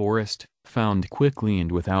life in the forest, found quickly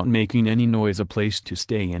and without making any noise a place to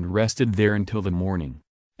stay and rested there until the morning.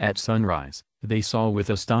 At sunrise, they saw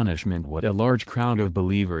with astonishment what a large crowd of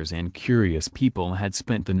believers and curious people had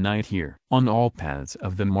spent the night here. On all paths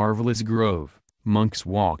of the marvelous grove, monks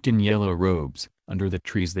walked in yellow robes. Under the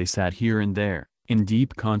trees they sat here and there, in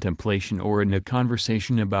deep contemplation or in a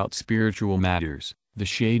conversation about spiritual matters. The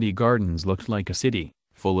shady gardens looked like a city,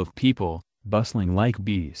 full of people, bustling like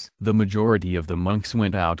bees. The majority of the monks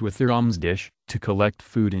went out with their alms dish, to collect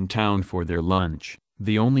food in town for their lunch,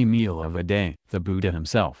 the only meal of a day. The Buddha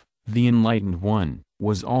himself, the Enlightened One,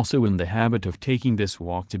 was also in the habit of taking this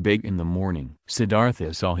walk to beg in the morning.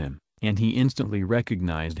 Siddhartha saw him, and he instantly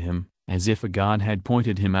recognized him, as if a god had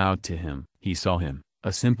pointed him out to him. He saw him,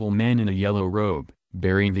 a simple man in a yellow robe,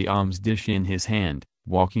 bearing the alms dish in his hand,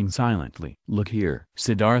 walking silently. "Look here,"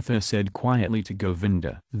 Siddhartha said quietly to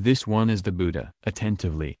Govinda. "This one is the Buddha."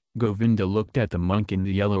 Attentively, Govinda looked at the monk in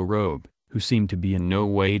the yellow robe, who seemed to be in no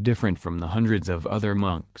way different from the hundreds of other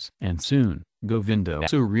monks. And soon, Govinda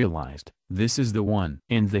also realized, this is the one.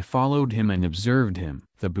 And they followed him and observed him.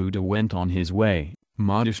 The Buddha went on his way,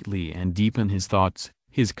 modestly and deep in his thoughts.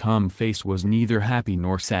 His calm face was neither happy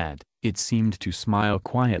nor sad. It seemed to smile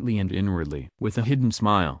quietly and inwardly. With a hidden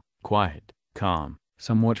smile, quiet, calm,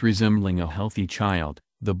 somewhat resembling a healthy child,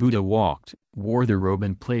 the Buddha walked, wore the robe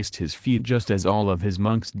and placed his feet just as all of his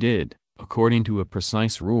monks did, according to a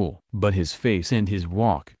precise rule. But his face and his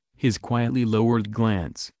walk, his quietly lowered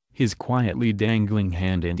glance, his quietly dangling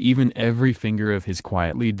hand and even every finger of his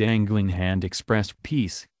quietly dangling hand expressed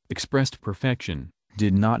peace, expressed perfection,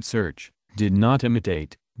 did not search, did not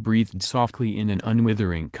imitate, breathed softly in an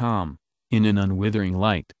unwithering calm, in an unwithering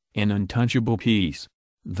light, an untouchable peace.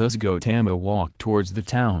 Thus Gotama walked towards the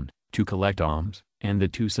town, to collect alms, and the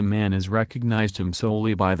two samanas recognized him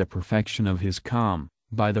solely by the perfection of his calm,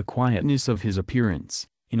 by the quietness of his appearance,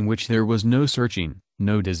 in which there was no searching,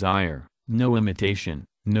 no desire, no imitation,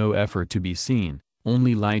 no effort to be seen,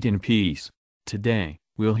 only light and peace. "Today,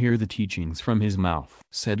 we'll hear the teachings from his mouth,"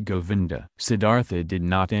 said Govinda. Siddhartha did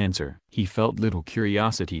not answer. He felt little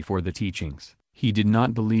curiosity for the teachings. He did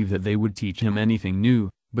not believe that they would teach him anything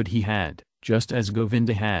new, but he had, just as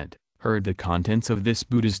Govinda had, heard the contents of this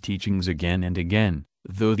Buddha's teachings again and again,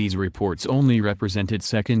 though these reports only represented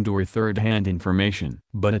second or third-hand information.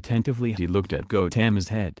 But attentively he looked at Gotama's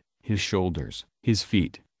head, his shoulders, his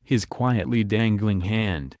feet, his quietly dangling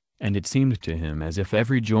hand, and it seemed to him as if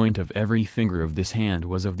every joint of every finger of this hand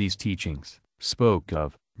was of these teachings, spoke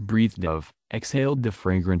of, breathed of, exhaled the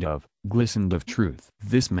fragrant of, glistened of truth.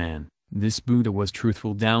 This man, this Buddha was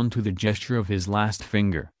truthful down to the gesture of his last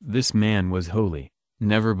finger. This man was holy.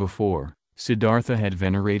 Never before, Siddhartha had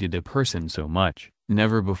venerated a person so much.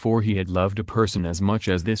 Never before he had loved a person as much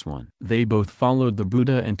as this one. They both followed the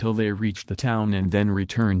Buddha until they reached the town and then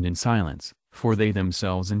returned in silence, for they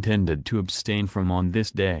themselves intended to abstain from on this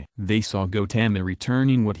day. They saw Gotama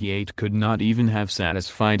returning. What he ate could not even have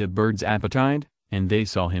satisfied a bird's appetite, and they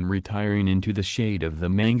saw him retiring into the shade of the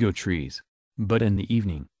mango trees. But in the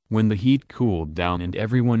evening, When the heat cooled down and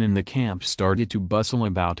everyone in the camp started to bustle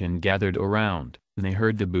about and gathered around, they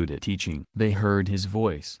heard the Buddha teaching. They heard his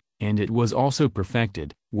voice, and it was also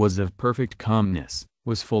perfected, was of perfect calmness,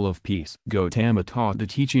 was full of peace. Gotama taught the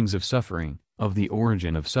teachings of suffering, of the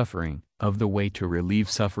origin of suffering, of the way to relieve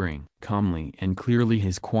suffering. Calmly and clearly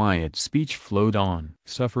his quiet speech flowed on.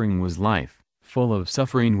 Suffering was life, full of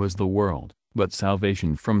suffering was the world, but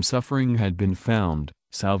salvation from suffering had been found.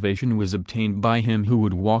 Salvation was obtained by him who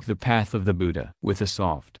would walk the path of the Buddha. With a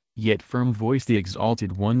soft, yet firm voice the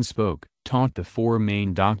Exalted One spoke, taught the four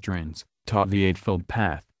main doctrines, taught the Eightfold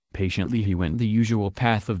Path. Patiently he went the usual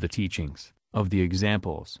path of the teachings, of the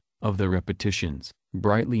examples, of the repetitions.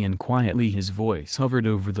 Brightly and quietly his voice hovered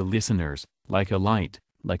over the listeners, like a light,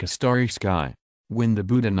 like a starry sky. When the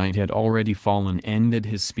Buddha night had already fallen ended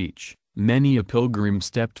his speech, many a pilgrim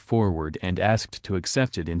stepped forward and asked to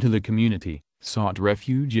accept it into the community, sought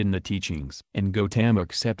refuge in the teachings. And Gotama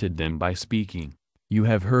accepted them by speaking. You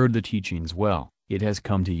have heard the teachings well, it has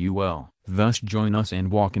come to you well. Thus join us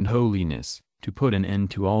and walk in holiness, to put an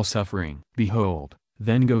end to all suffering. Behold,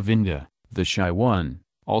 then Govinda, the shy one,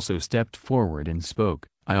 also stepped forward and spoke,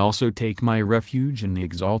 I also take my refuge in the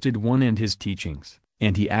Exalted One and his teachings.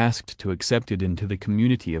 And he asked to accept it into the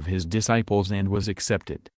community of his disciples and was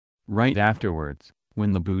accepted. Right afterwards,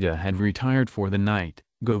 when the Buddha had retired for the night,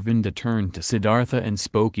 Govinda turned to Siddhartha and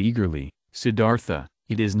spoke eagerly, Siddhartha,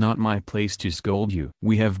 it is not my place to scold you.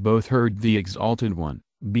 We have both heard the Exalted One,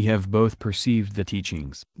 we have both perceived the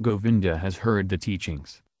teachings. Govinda has heard the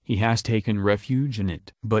teachings, he has taken refuge in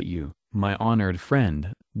it. But you, my honored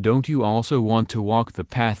friend, don't you also want to walk the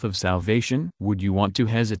path of salvation? Would you want to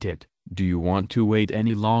hesitate? Do you want to wait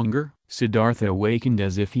any longer? Siddhartha awakened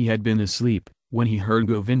as if he had been asleep, when he heard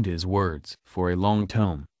Govinda's words. For a long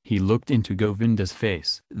time, he looked into Govinda's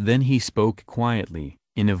face. Then he spoke quietly,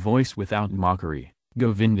 in a voice without mockery,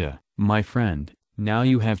 Govinda, my friend, now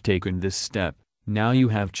you have taken this step, now you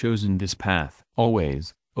have chosen this path.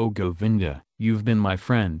 Always, O Govinda, you've been my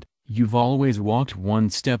friend, you've always walked one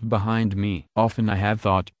step behind me. Often I have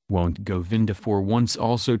thought, won't Govinda for once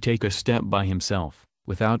also take a step by himself,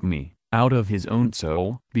 without me, out of his own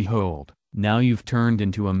soul? Behold, now you've turned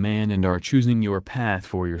into a man and are choosing your path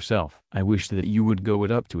for yourself. I wish that you would go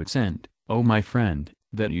it up to its end, O my friend,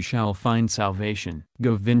 that you shall find salvation.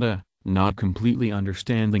 Govinda, not completely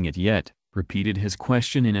understanding it yet, repeated his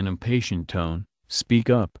question in an impatient tone, speak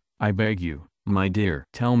up, I beg you, my dear.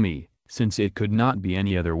 Tell me, since it could not be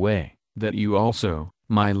any other way, that you also,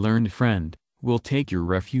 my learned friend, will take your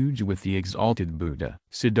refuge with the Exalted Buddha.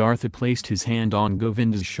 Siddhartha placed his hand on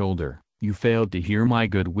Govinda's shoulder. You failed to hear my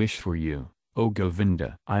good wish for you, O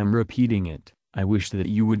Govinda. I am repeating it. I wish that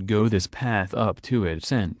you would go this path up to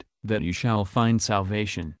its end, that you shall find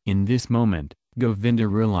salvation. In this moment, Govinda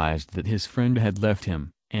realized that his friend had left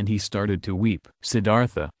him, and he started to weep.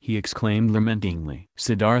 Siddhartha, he exclaimed lamentingly.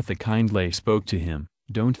 Siddhartha kindly spoke to him,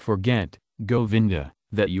 don't forget, Govinda,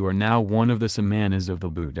 that you are now one of the samanas of the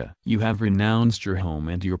Buddha. You have renounced your home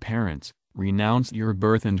and your parents, renounced your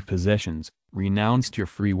birth and possessions, renounced your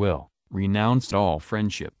free will, renounced all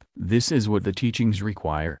friendship. This is what the teachings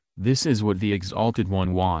require, this is what the Exalted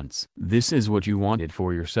One wants. This is what you wanted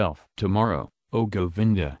for yourself. Tomorrow, O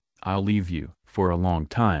Govinda, I'll leave you. For a long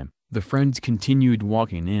time, the friends continued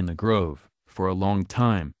walking in the grove. For a long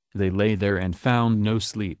time, they lay there and found no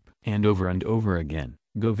sleep. And over again,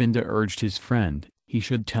 Govinda urged his friend, he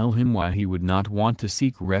should tell him why he would not want to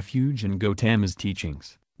seek refuge in Gotama's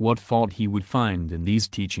teachings, what fault he would find in these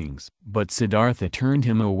teachings. But Siddhartha turned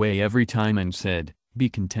him away every time and said, be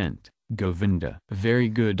content, Govinda. Very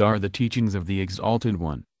good are the teachings of the Exalted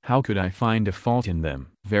One, how could I find a fault in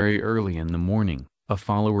them? Very early in the morning, a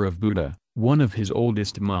follower of Buddha, one of his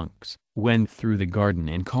oldest monks, went through the garden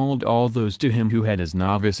and called all those to him who had as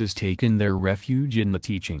novices taken their refuge in the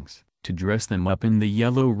teachings, to dress them up in the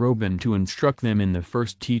yellow robe and to instruct them in the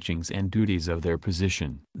first teachings and duties of their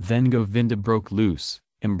position. Then Govinda broke loose,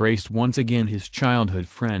 embraced once again his childhood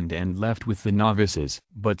friend and left with the novices.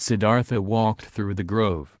 But Siddhartha walked through the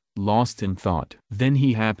grove, lost in thought. Then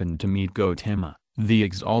he happened to meet Gotama, the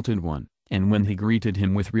Exalted One, and when he greeted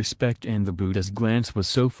him with respect and the Buddha's glance was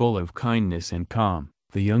so full of kindness and calm,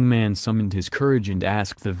 the young man summoned his courage and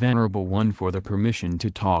asked the Venerable One for the permission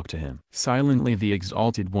to talk to him. Silently the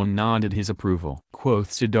Exalted One nodded his approval.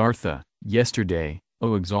 Quoth Siddhartha, yesterday,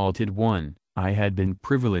 O Exalted One, I had been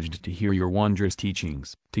privileged to hear your wondrous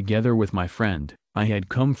teachings. Together with my friend, I had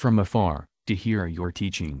come from afar, to hear your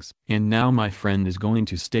teachings. And now my friend is going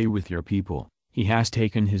to stay with your people. He has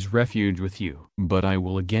taken his refuge with you. But I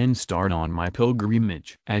will again start on my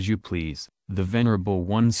pilgrimage. As you please, the Venerable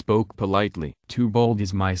One spoke politely. Too bold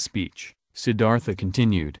is my speech, Siddhartha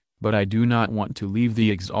continued, but I do not want to leave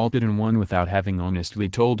the Exalted One without having honestly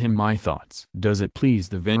told him my thoughts. Does it please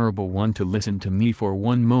the Venerable One to listen to me for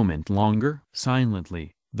one moment longer?"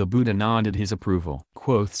 Silently, the Buddha nodded his approval.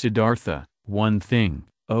 Quoth Siddhartha, "One thing,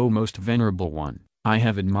 O most Venerable One, I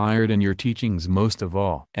have admired in your teachings most of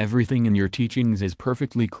all. Everything in your teachings is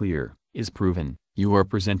perfectly clear, is proven. You are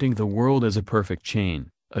presenting the world as a perfect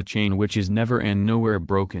chain, a chain which is never and nowhere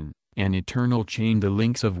broken, an eternal chain the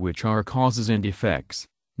links of which are causes and effects.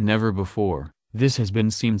 Never before, this has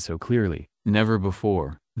been seen so clearly, never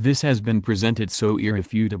before, this has been presented so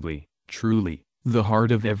irrefutably. Truly, the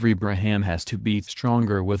heart of every Brahman has to beat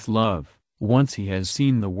stronger with love, once he has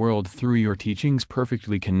seen the world through your teachings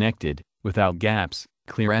perfectly connected, without gaps,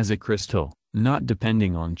 clear as a crystal, not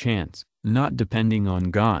depending on chance, not depending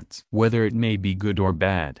on gods. Whether it may be good or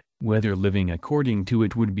bad, whether living according to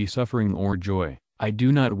it would be suffering or joy, I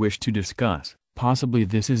do not wish to discuss. Possibly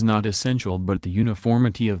this is not essential, but the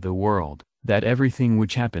uniformity of the world, that everything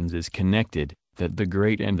which happens is connected, that the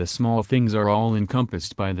great and the small things are all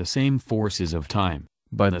encompassed by the same forces of time,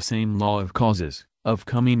 by the same law of causes, of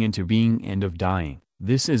coming into being and of dying.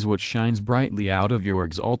 This is what shines brightly out of your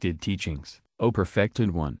exalted teachings, O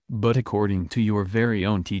perfected one. But according to your very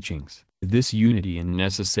own teachings, this unity and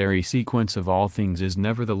necessary sequence of all things is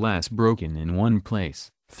nevertheless broken in one place.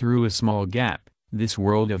 Through a small gap, this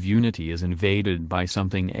world of unity is invaded by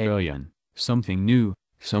something alien, something new,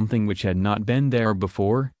 something which had not been there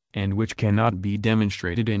before, and which cannot be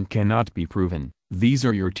demonstrated and cannot be proven. These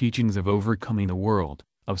are your teachings of overcoming the world,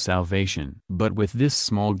 of salvation. But with this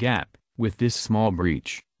small gap, with this small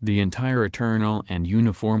breach, the entire eternal and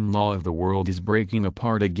uniform law of the world is breaking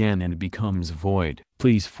apart again and becomes void.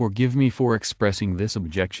 Please forgive me for expressing this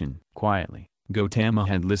objection. Quietly, Gotama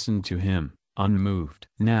had listened to him, unmoved.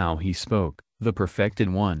 Now he spoke, the perfected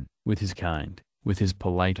one, with his kind, with his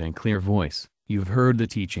polite and clear voice. You've heard the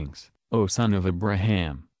teachings, O son of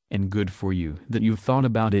Abraham, and good for you that you've thought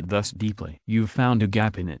about it thus deeply. You've found a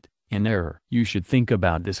gap in it, an error. You should think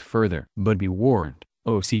about this further. But be warned,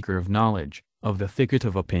 O seeker of knowledge, of the thicket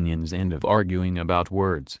of opinions and of arguing about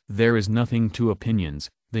words. There is nothing to opinions,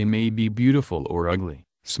 they may be beautiful or ugly,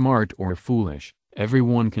 smart or foolish,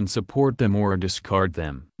 everyone can support them or discard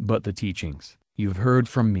them. But the teachings, you've heard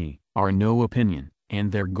from me, are no opinion,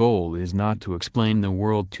 and their goal is not to explain the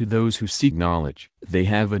world to those who seek knowledge. They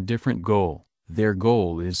have a different goal. Their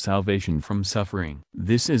goal is salvation from suffering.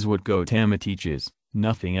 This is what Gotama teaches,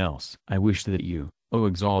 nothing else. I wish that you, O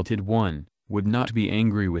exalted one, would not be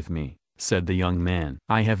angry with me, said the young man.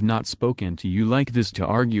 I have not spoken to you like this to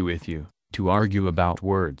argue with you, to argue about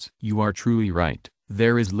words. You are truly right,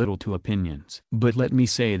 there is little to opinions. But let me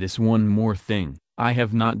say this one more thing. I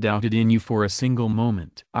have not doubted in you for a single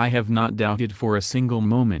moment. I have not doubted for a single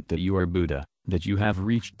moment that you are Buddha, that you have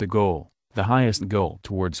reached the goal, the highest goal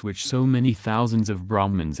towards which so many thousands of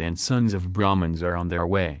Brahmins and sons of Brahmins are on their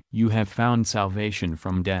way. You have found salvation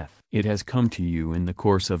from death. It has come to you in the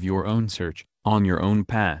course of your own search, on your own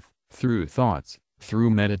path, through thoughts,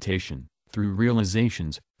 through meditation, through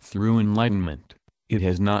realizations, through enlightenment. It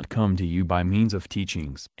has not come to you by means of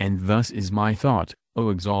teachings. And thus is my thought, O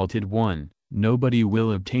exalted one. Nobody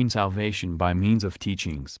will obtain salvation by means of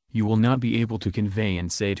teachings. You will not be able to convey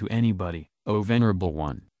and say to anybody, O Venerable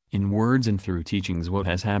One, in words and through teachings what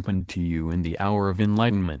has happened to you in the hour of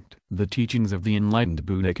enlightenment. The teachings of the enlightened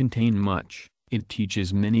Buddha contain much. It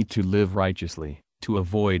teaches many to live righteously, to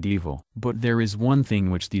avoid evil. But there is one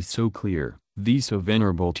thing which these so clear, these so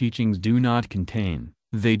venerable teachings do not contain.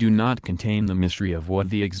 They do not contain the mystery of what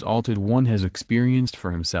the Exalted One has experienced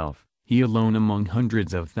for himself. He alone among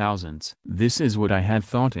hundreds of thousands. This is what I have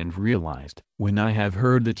thought and realized, when I have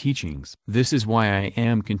heard the teachings. This is why I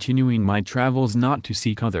am continuing my travels, not to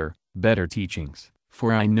seek other, better teachings,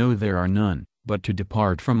 for I know there are none, but to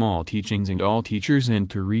depart from all teachings and all teachers and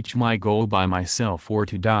to reach my goal by myself or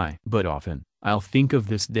to die. But often, I'll think of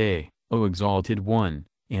this day, O Exalted One,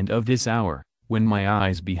 and of this hour, when my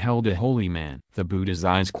eyes beheld a holy man. The Buddha's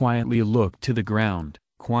eyes quietly looked to the ground,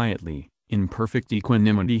 quietly. In perfect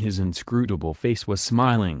equanimity his inscrutable face was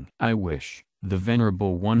smiling. I wish, the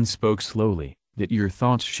Venerable One spoke slowly, that your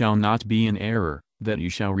thoughts shall not be in error, that you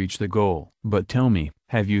shall reach the goal. But tell me,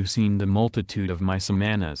 have you seen the multitude of my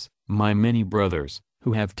samanas, my many brothers,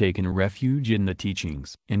 who have taken refuge in the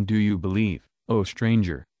teachings? And do you believe, O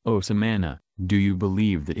stranger, O samana, do you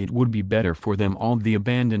believe that it would be better for them all to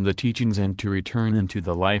abandon the teachings and to return into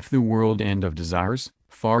the life the world and of desires?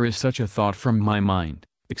 Far is such a thought from my mind,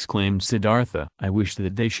 exclaimed Siddhartha. I wish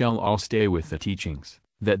that they shall all stay with the teachings,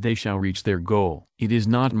 that they shall reach their goal. It is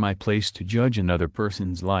not my place to judge another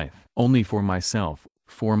person's life. Only for myself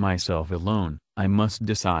alone, I must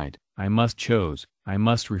decide, I must choose, I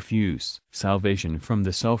must refuse. Salvation from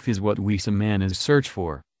the self is what we samanas search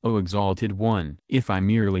for, O exalted one. If I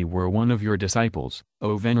merely were one of your disciples,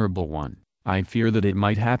 O venerable one, I fear that it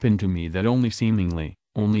might happen to me that only seemingly,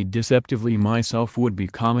 only deceptively myself would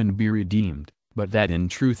become and be redeemed, but that in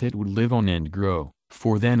truth it would live on and grow,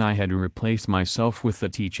 for then I had replaced myself with the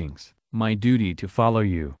teachings, my duty to follow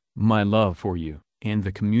you, my love for you, and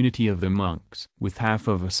the community of the monks. With half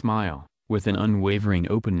of a smile, with an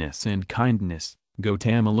unwavering openness and kindness,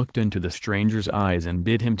 Gotama looked into the stranger's eyes and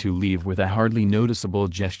bid him to leave with a hardly noticeable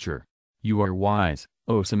gesture. You are wise,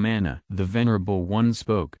 O Samana. The venerable one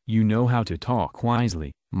spoke. You know how to talk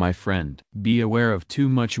wisely, my friend. Be aware of too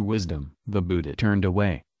much wisdom. The Buddha turned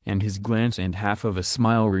away, and his glance and half of a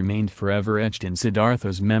smile remained forever etched in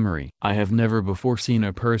Siddhartha's memory. I have never before seen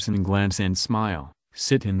a person glance and smile.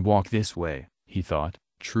 Sit and walk this way, he thought.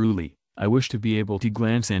 Truly, I wish to be able to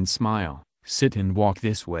glance and smile, sit and walk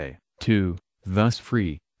this way, too. Thus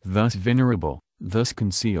free, thus venerable, thus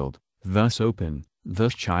concealed, thus open,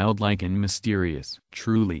 thus childlike and mysterious.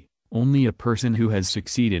 Truly, only a person who has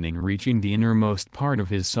succeeded in reaching the innermost part of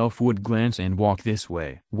his self would glance and walk this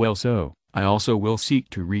way. Well, so, I also will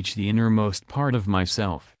seek to reach the innermost part of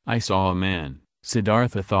myself. I saw a man,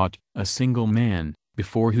 Siddhartha thought, a single man,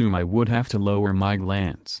 before whom I would have to lower my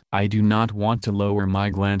glance. I do not want to lower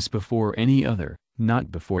my glance before any other,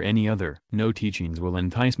 not before any other. No teachings will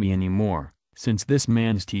entice me anymore. Since this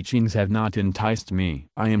man's teachings have not enticed me.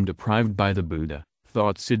 I am deprived by the Buddha,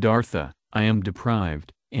 thought Siddhartha, I am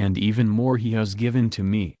deprived, and even more he has given to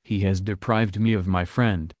me. He has deprived me of my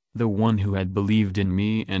friend, the one who had believed in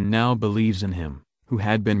me and now believes in him, who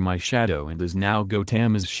had been my shadow and is now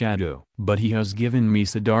Gotama's shadow. But he has given me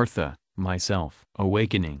Siddhartha, myself.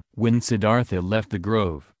 Awakening. When Siddhartha left the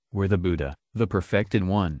grove, where the Buddha, the perfected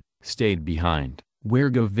one, stayed behind, where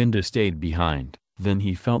Govinda stayed behind, then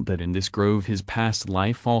he felt that in this grove his past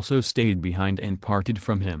life also stayed behind and parted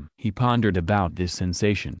from him. He pondered about this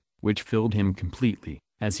sensation, which filled him completely,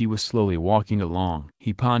 as he was slowly walking along.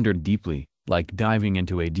 He pondered deeply, like diving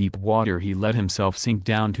into a deep water. He let himself sink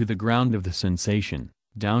down to the ground of the sensation,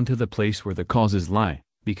 down to the place where the causes lie,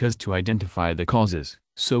 because to identify the causes,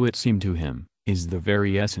 so it seemed to him, is the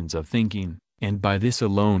very essence of thinking, and by this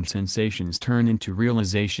alone sensations turn into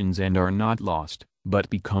realizations and are not lost, but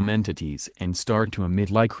become entities and start to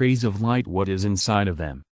emit like rays of light what is inside of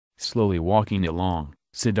them. Slowly walking along,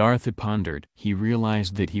 Siddhartha pondered. He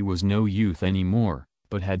realized that he was no youth anymore,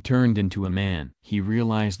 but had turned into a man. He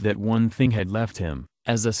realized that one thing had left him,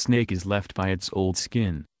 as a snake is left by its old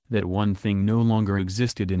skin, that one thing no longer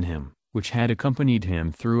existed in him, which had accompanied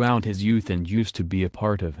him throughout his youth and used to be a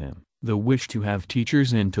part of him, the wish to have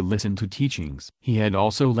teachers and to listen to teachings. He had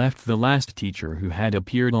also left the last teacher who had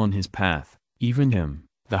appeared on his path, even him,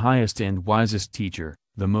 the highest and wisest teacher,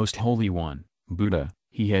 the most holy one, Buddha.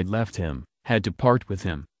 He had left him, had to part with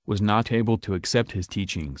him, was not able to accept his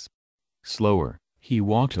teachings. Slower, he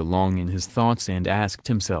walked along in his thoughts and asked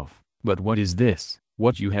himself, but what is this,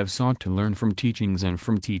 what you have sought to learn from teachings and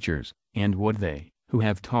from teachers, and what they, who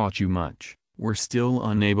have taught you much, were still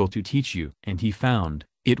unable to teach you? And he found,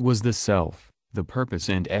 it was the self, the purpose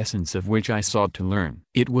and essence of which I sought to learn.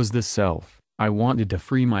 It was the self I wanted to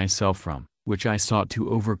free myself from, which I sought to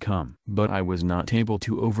overcome. But I was not able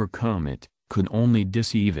to overcome it, could only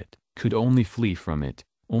deceive it, could only flee from it,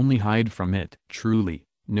 only hide from it. Truly,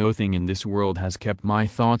 no thing in this world has kept my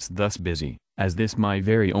thoughts thus busy, as this my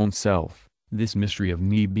very own self, this mystery of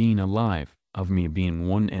me being alive, of me being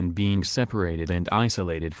one and being separated and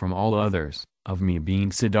isolated from all others, of me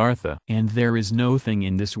being Siddhartha. And there is no thing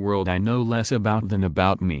in this world I know less about than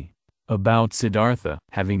about me, about Siddhartha.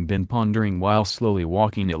 Having been pondering while slowly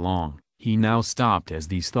walking along, he now stopped as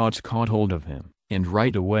these thoughts caught hold of him, and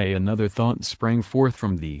right away another thought sprang forth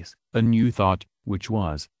from these, a new thought, which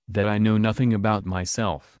was, that I know nothing about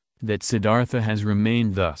myself, that Siddhartha has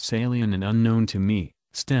remained thus alien and unknown to me,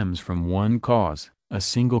 stems from one cause, a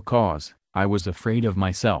single cause. I was afraid of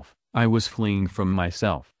myself, I was fleeing from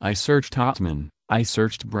myself. I searched Atman, I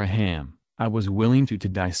searched Brahman, I was willing to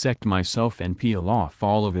dissect myself and peel off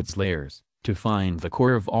all of its layers, to find the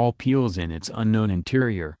core of all peels in its unknown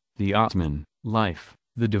interior, the Atman, life,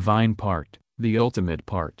 the divine part, the ultimate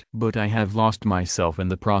part. But I have lost myself in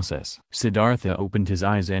the process. Siddhartha opened his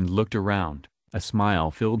eyes and looked around. A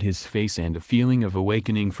smile filled his face and a feeling of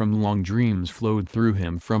awakening from long dreams flowed through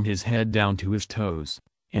him from his head down to his toes.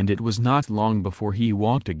 And it was not long before he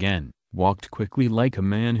walked again, walked quickly like a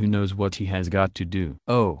man who knows what he has got to do.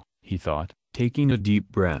 Oh, he thought, taking a deep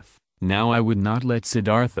breath, Now I would not let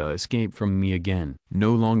Siddhartha escape from me again.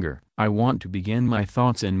 No longer. I want to begin my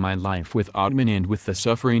thoughts and my life with Atman and with the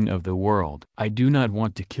suffering of the world. I do not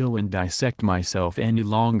want to kill and dissect myself any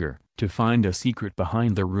longer, to find a secret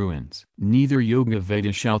behind the ruins. Neither Yoga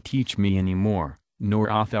Veda shall teach me any more, nor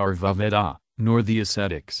Atharva Veda, nor the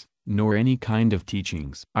ascetics, nor any kind of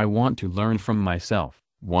teachings. I want to learn from myself,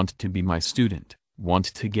 want to be my student, want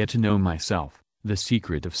to get to know myself, the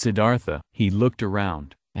secret of Siddhartha. He looked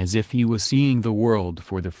around, as if he was seeing the world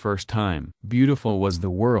for the first time. Beautiful was the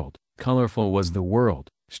world, colorful was the world,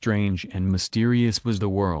 strange and mysterious was the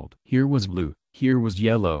world. Here was blue, here was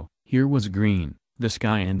yellow, here was green, the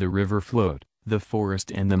sky and the river flowed, the forest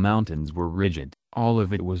and the mountains were rigid. All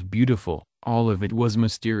of it was beautiful, all of it was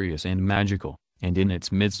mysterious and magical, and in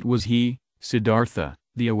its midst was he, Siddhartha,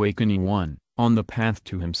 the awakening one, on the path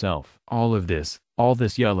to himself. All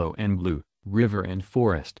this yellow and blue, river and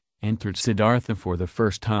forest, entered Siddhartha for the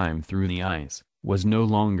first time through the eyes, was no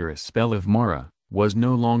longer a spell of Mara, was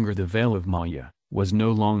no longer the veil of Maya, was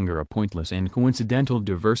no longer a pointless and coincidental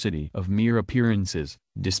diversity of mere appearances,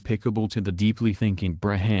 despicable to the deeply thinking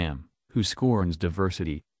Brahman, who scorns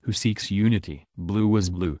diversity, who seeks unity. Blue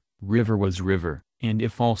was blue, river was river, and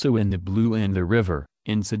if also in the blue and the river,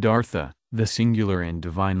 in Siddhartha, the singular and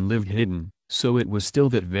divine lived hidden, so it was still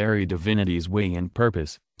that very divinity's way and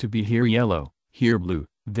purpose, to be here yellow, here blue,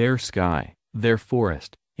 there sky, there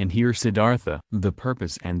forest, and here Siddhartha. The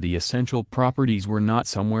purpose and the essential properties were not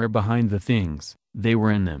somewhere behind the things, they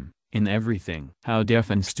were in them, in everything. How deaf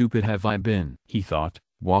and stupid have I been, he thought,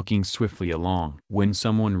 walking swiftly along. When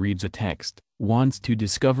someone reads a text, wants to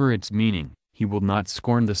discover its meaning, he will not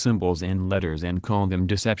scorn the symbols and letters and call them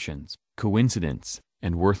deceptions, coincidence,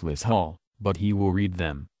 and worthless hull, but he will read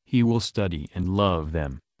them, he will study and love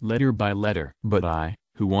them, letter by letter. But I,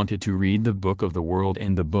 who wanted to read the book of the world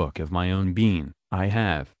and the book of my own being, I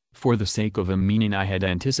have, for the sake of a meaning I had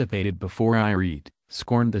anticipated before I read,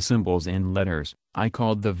 scorned the symbols and letters. I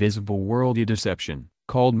called the visible world a deception,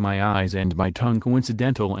 called my eyes and my tongue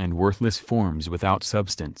coincidental and worthless forms without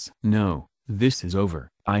substance. No, this is over.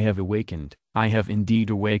 I have awakened, I have indeed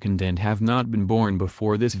awakened and have not been born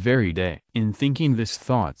before this very day. In thinking these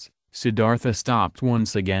thoughts, Siddhartha stopped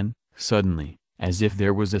once again, suddenly, as if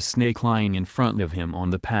there was a snake lying in front of him on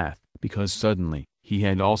the path, because suddenly, he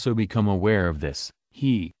had also become aware of this.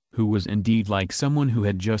 He, who was indeed like someone who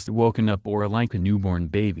had just woken up or like a newborn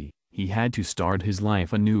baby, he had to start his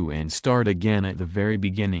life anew and start again at the very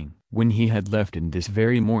beginning. When he had left in this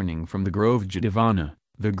very morning from the grove Jadavana,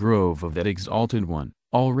 the grove of that exalted one,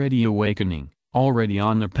 already awakening, already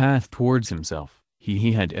on the path towards himself,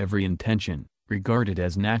 he had every intention, regarded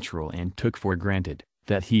as natural and took for granted,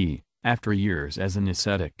 that he, after years as an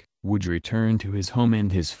ascetic, would return to his home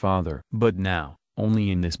and his father. But now, only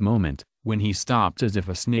in this moment, when he stopped as if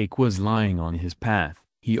a snake was lying on his path,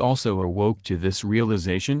 he also awoke to this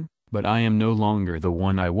realization: but I am no longer the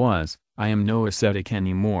one I was, I am no ascetic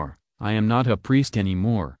anymore, I am not a priest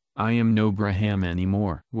anymore, I am no Brahman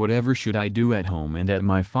anymore. Whatever should I do at home and at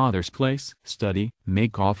my father's place? Study,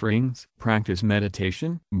 make offerings, practice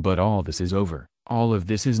meditation? But all this is over, all of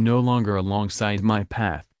this is no longer alongside my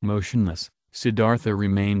path. Motionless, Siddhartha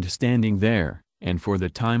remained standing there, and for the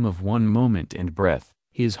time of one moment and breath,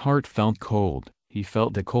 his heart felt cold. He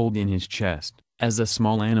felt the cold in his chest, as a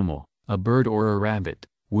small animal, a bird or a rabbit,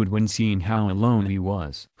 would when seeing how alone he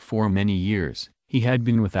was. For many years, he had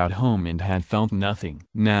been without home and had felt nothing.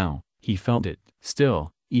 Now, he felt it.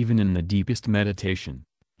 Still, even in the deepest meditation,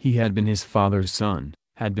 he had been his father's son,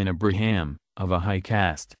 had been a Brahman, of a high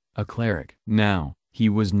caste, a cleric. Now, he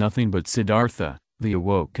was nothing but Siddhartha, the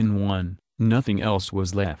awoken one. Nothing else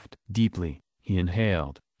was left. Deeply, he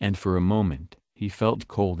inhaled, and for a moment, he felt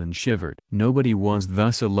cold and shivered. Nobody was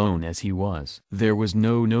thus alone as he was. There was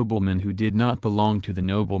no nobleman who did not belong to the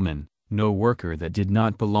noblemen, no worker that did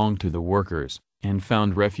not belong to the workers, and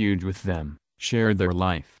found refuge with them, shared their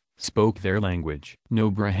life, spoke their language.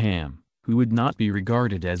 No Brahman, who would not be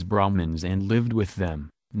regarded as Brahmins and lived with them,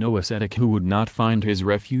 no ascetic who would not find his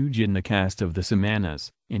refuge in the caste of the Samanas,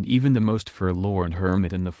 and even the most forlorn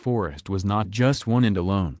hermit in the forest was not just one and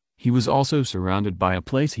alone. He was also surrounded by a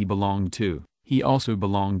place he belonged to. He also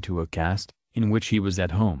belonged to a caste, in which he was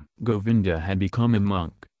at home. Govinda had become a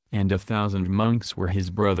monk, and 1,000 monks were his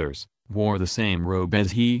brothers, wore the same robe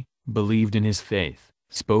as he, believed in his faith,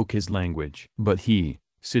 spoke his language. But he,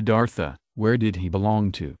 Siddhartha, where did he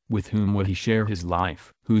belong to? With whom would he share his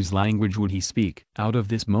life? Whose language would he speak? Out of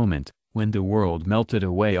this moment, when the world melted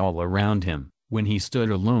away all around him, when he stood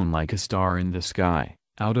alone like a star in the sky,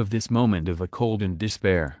 out of this moment of a cold and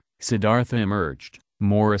despair, Siddhartha emerged,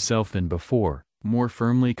 more a self than before, more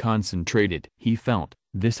firmly concentrated. He felt,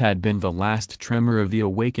 This had been the last tremor of the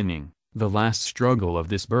awakening, the last struggle of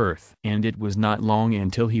this birth. And it was not long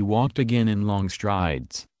until he walked again in long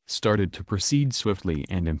strides, started to proceed swiftly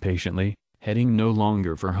and impatiently, heading no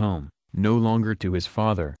longer for home, no longer to his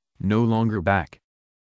father, no longer back,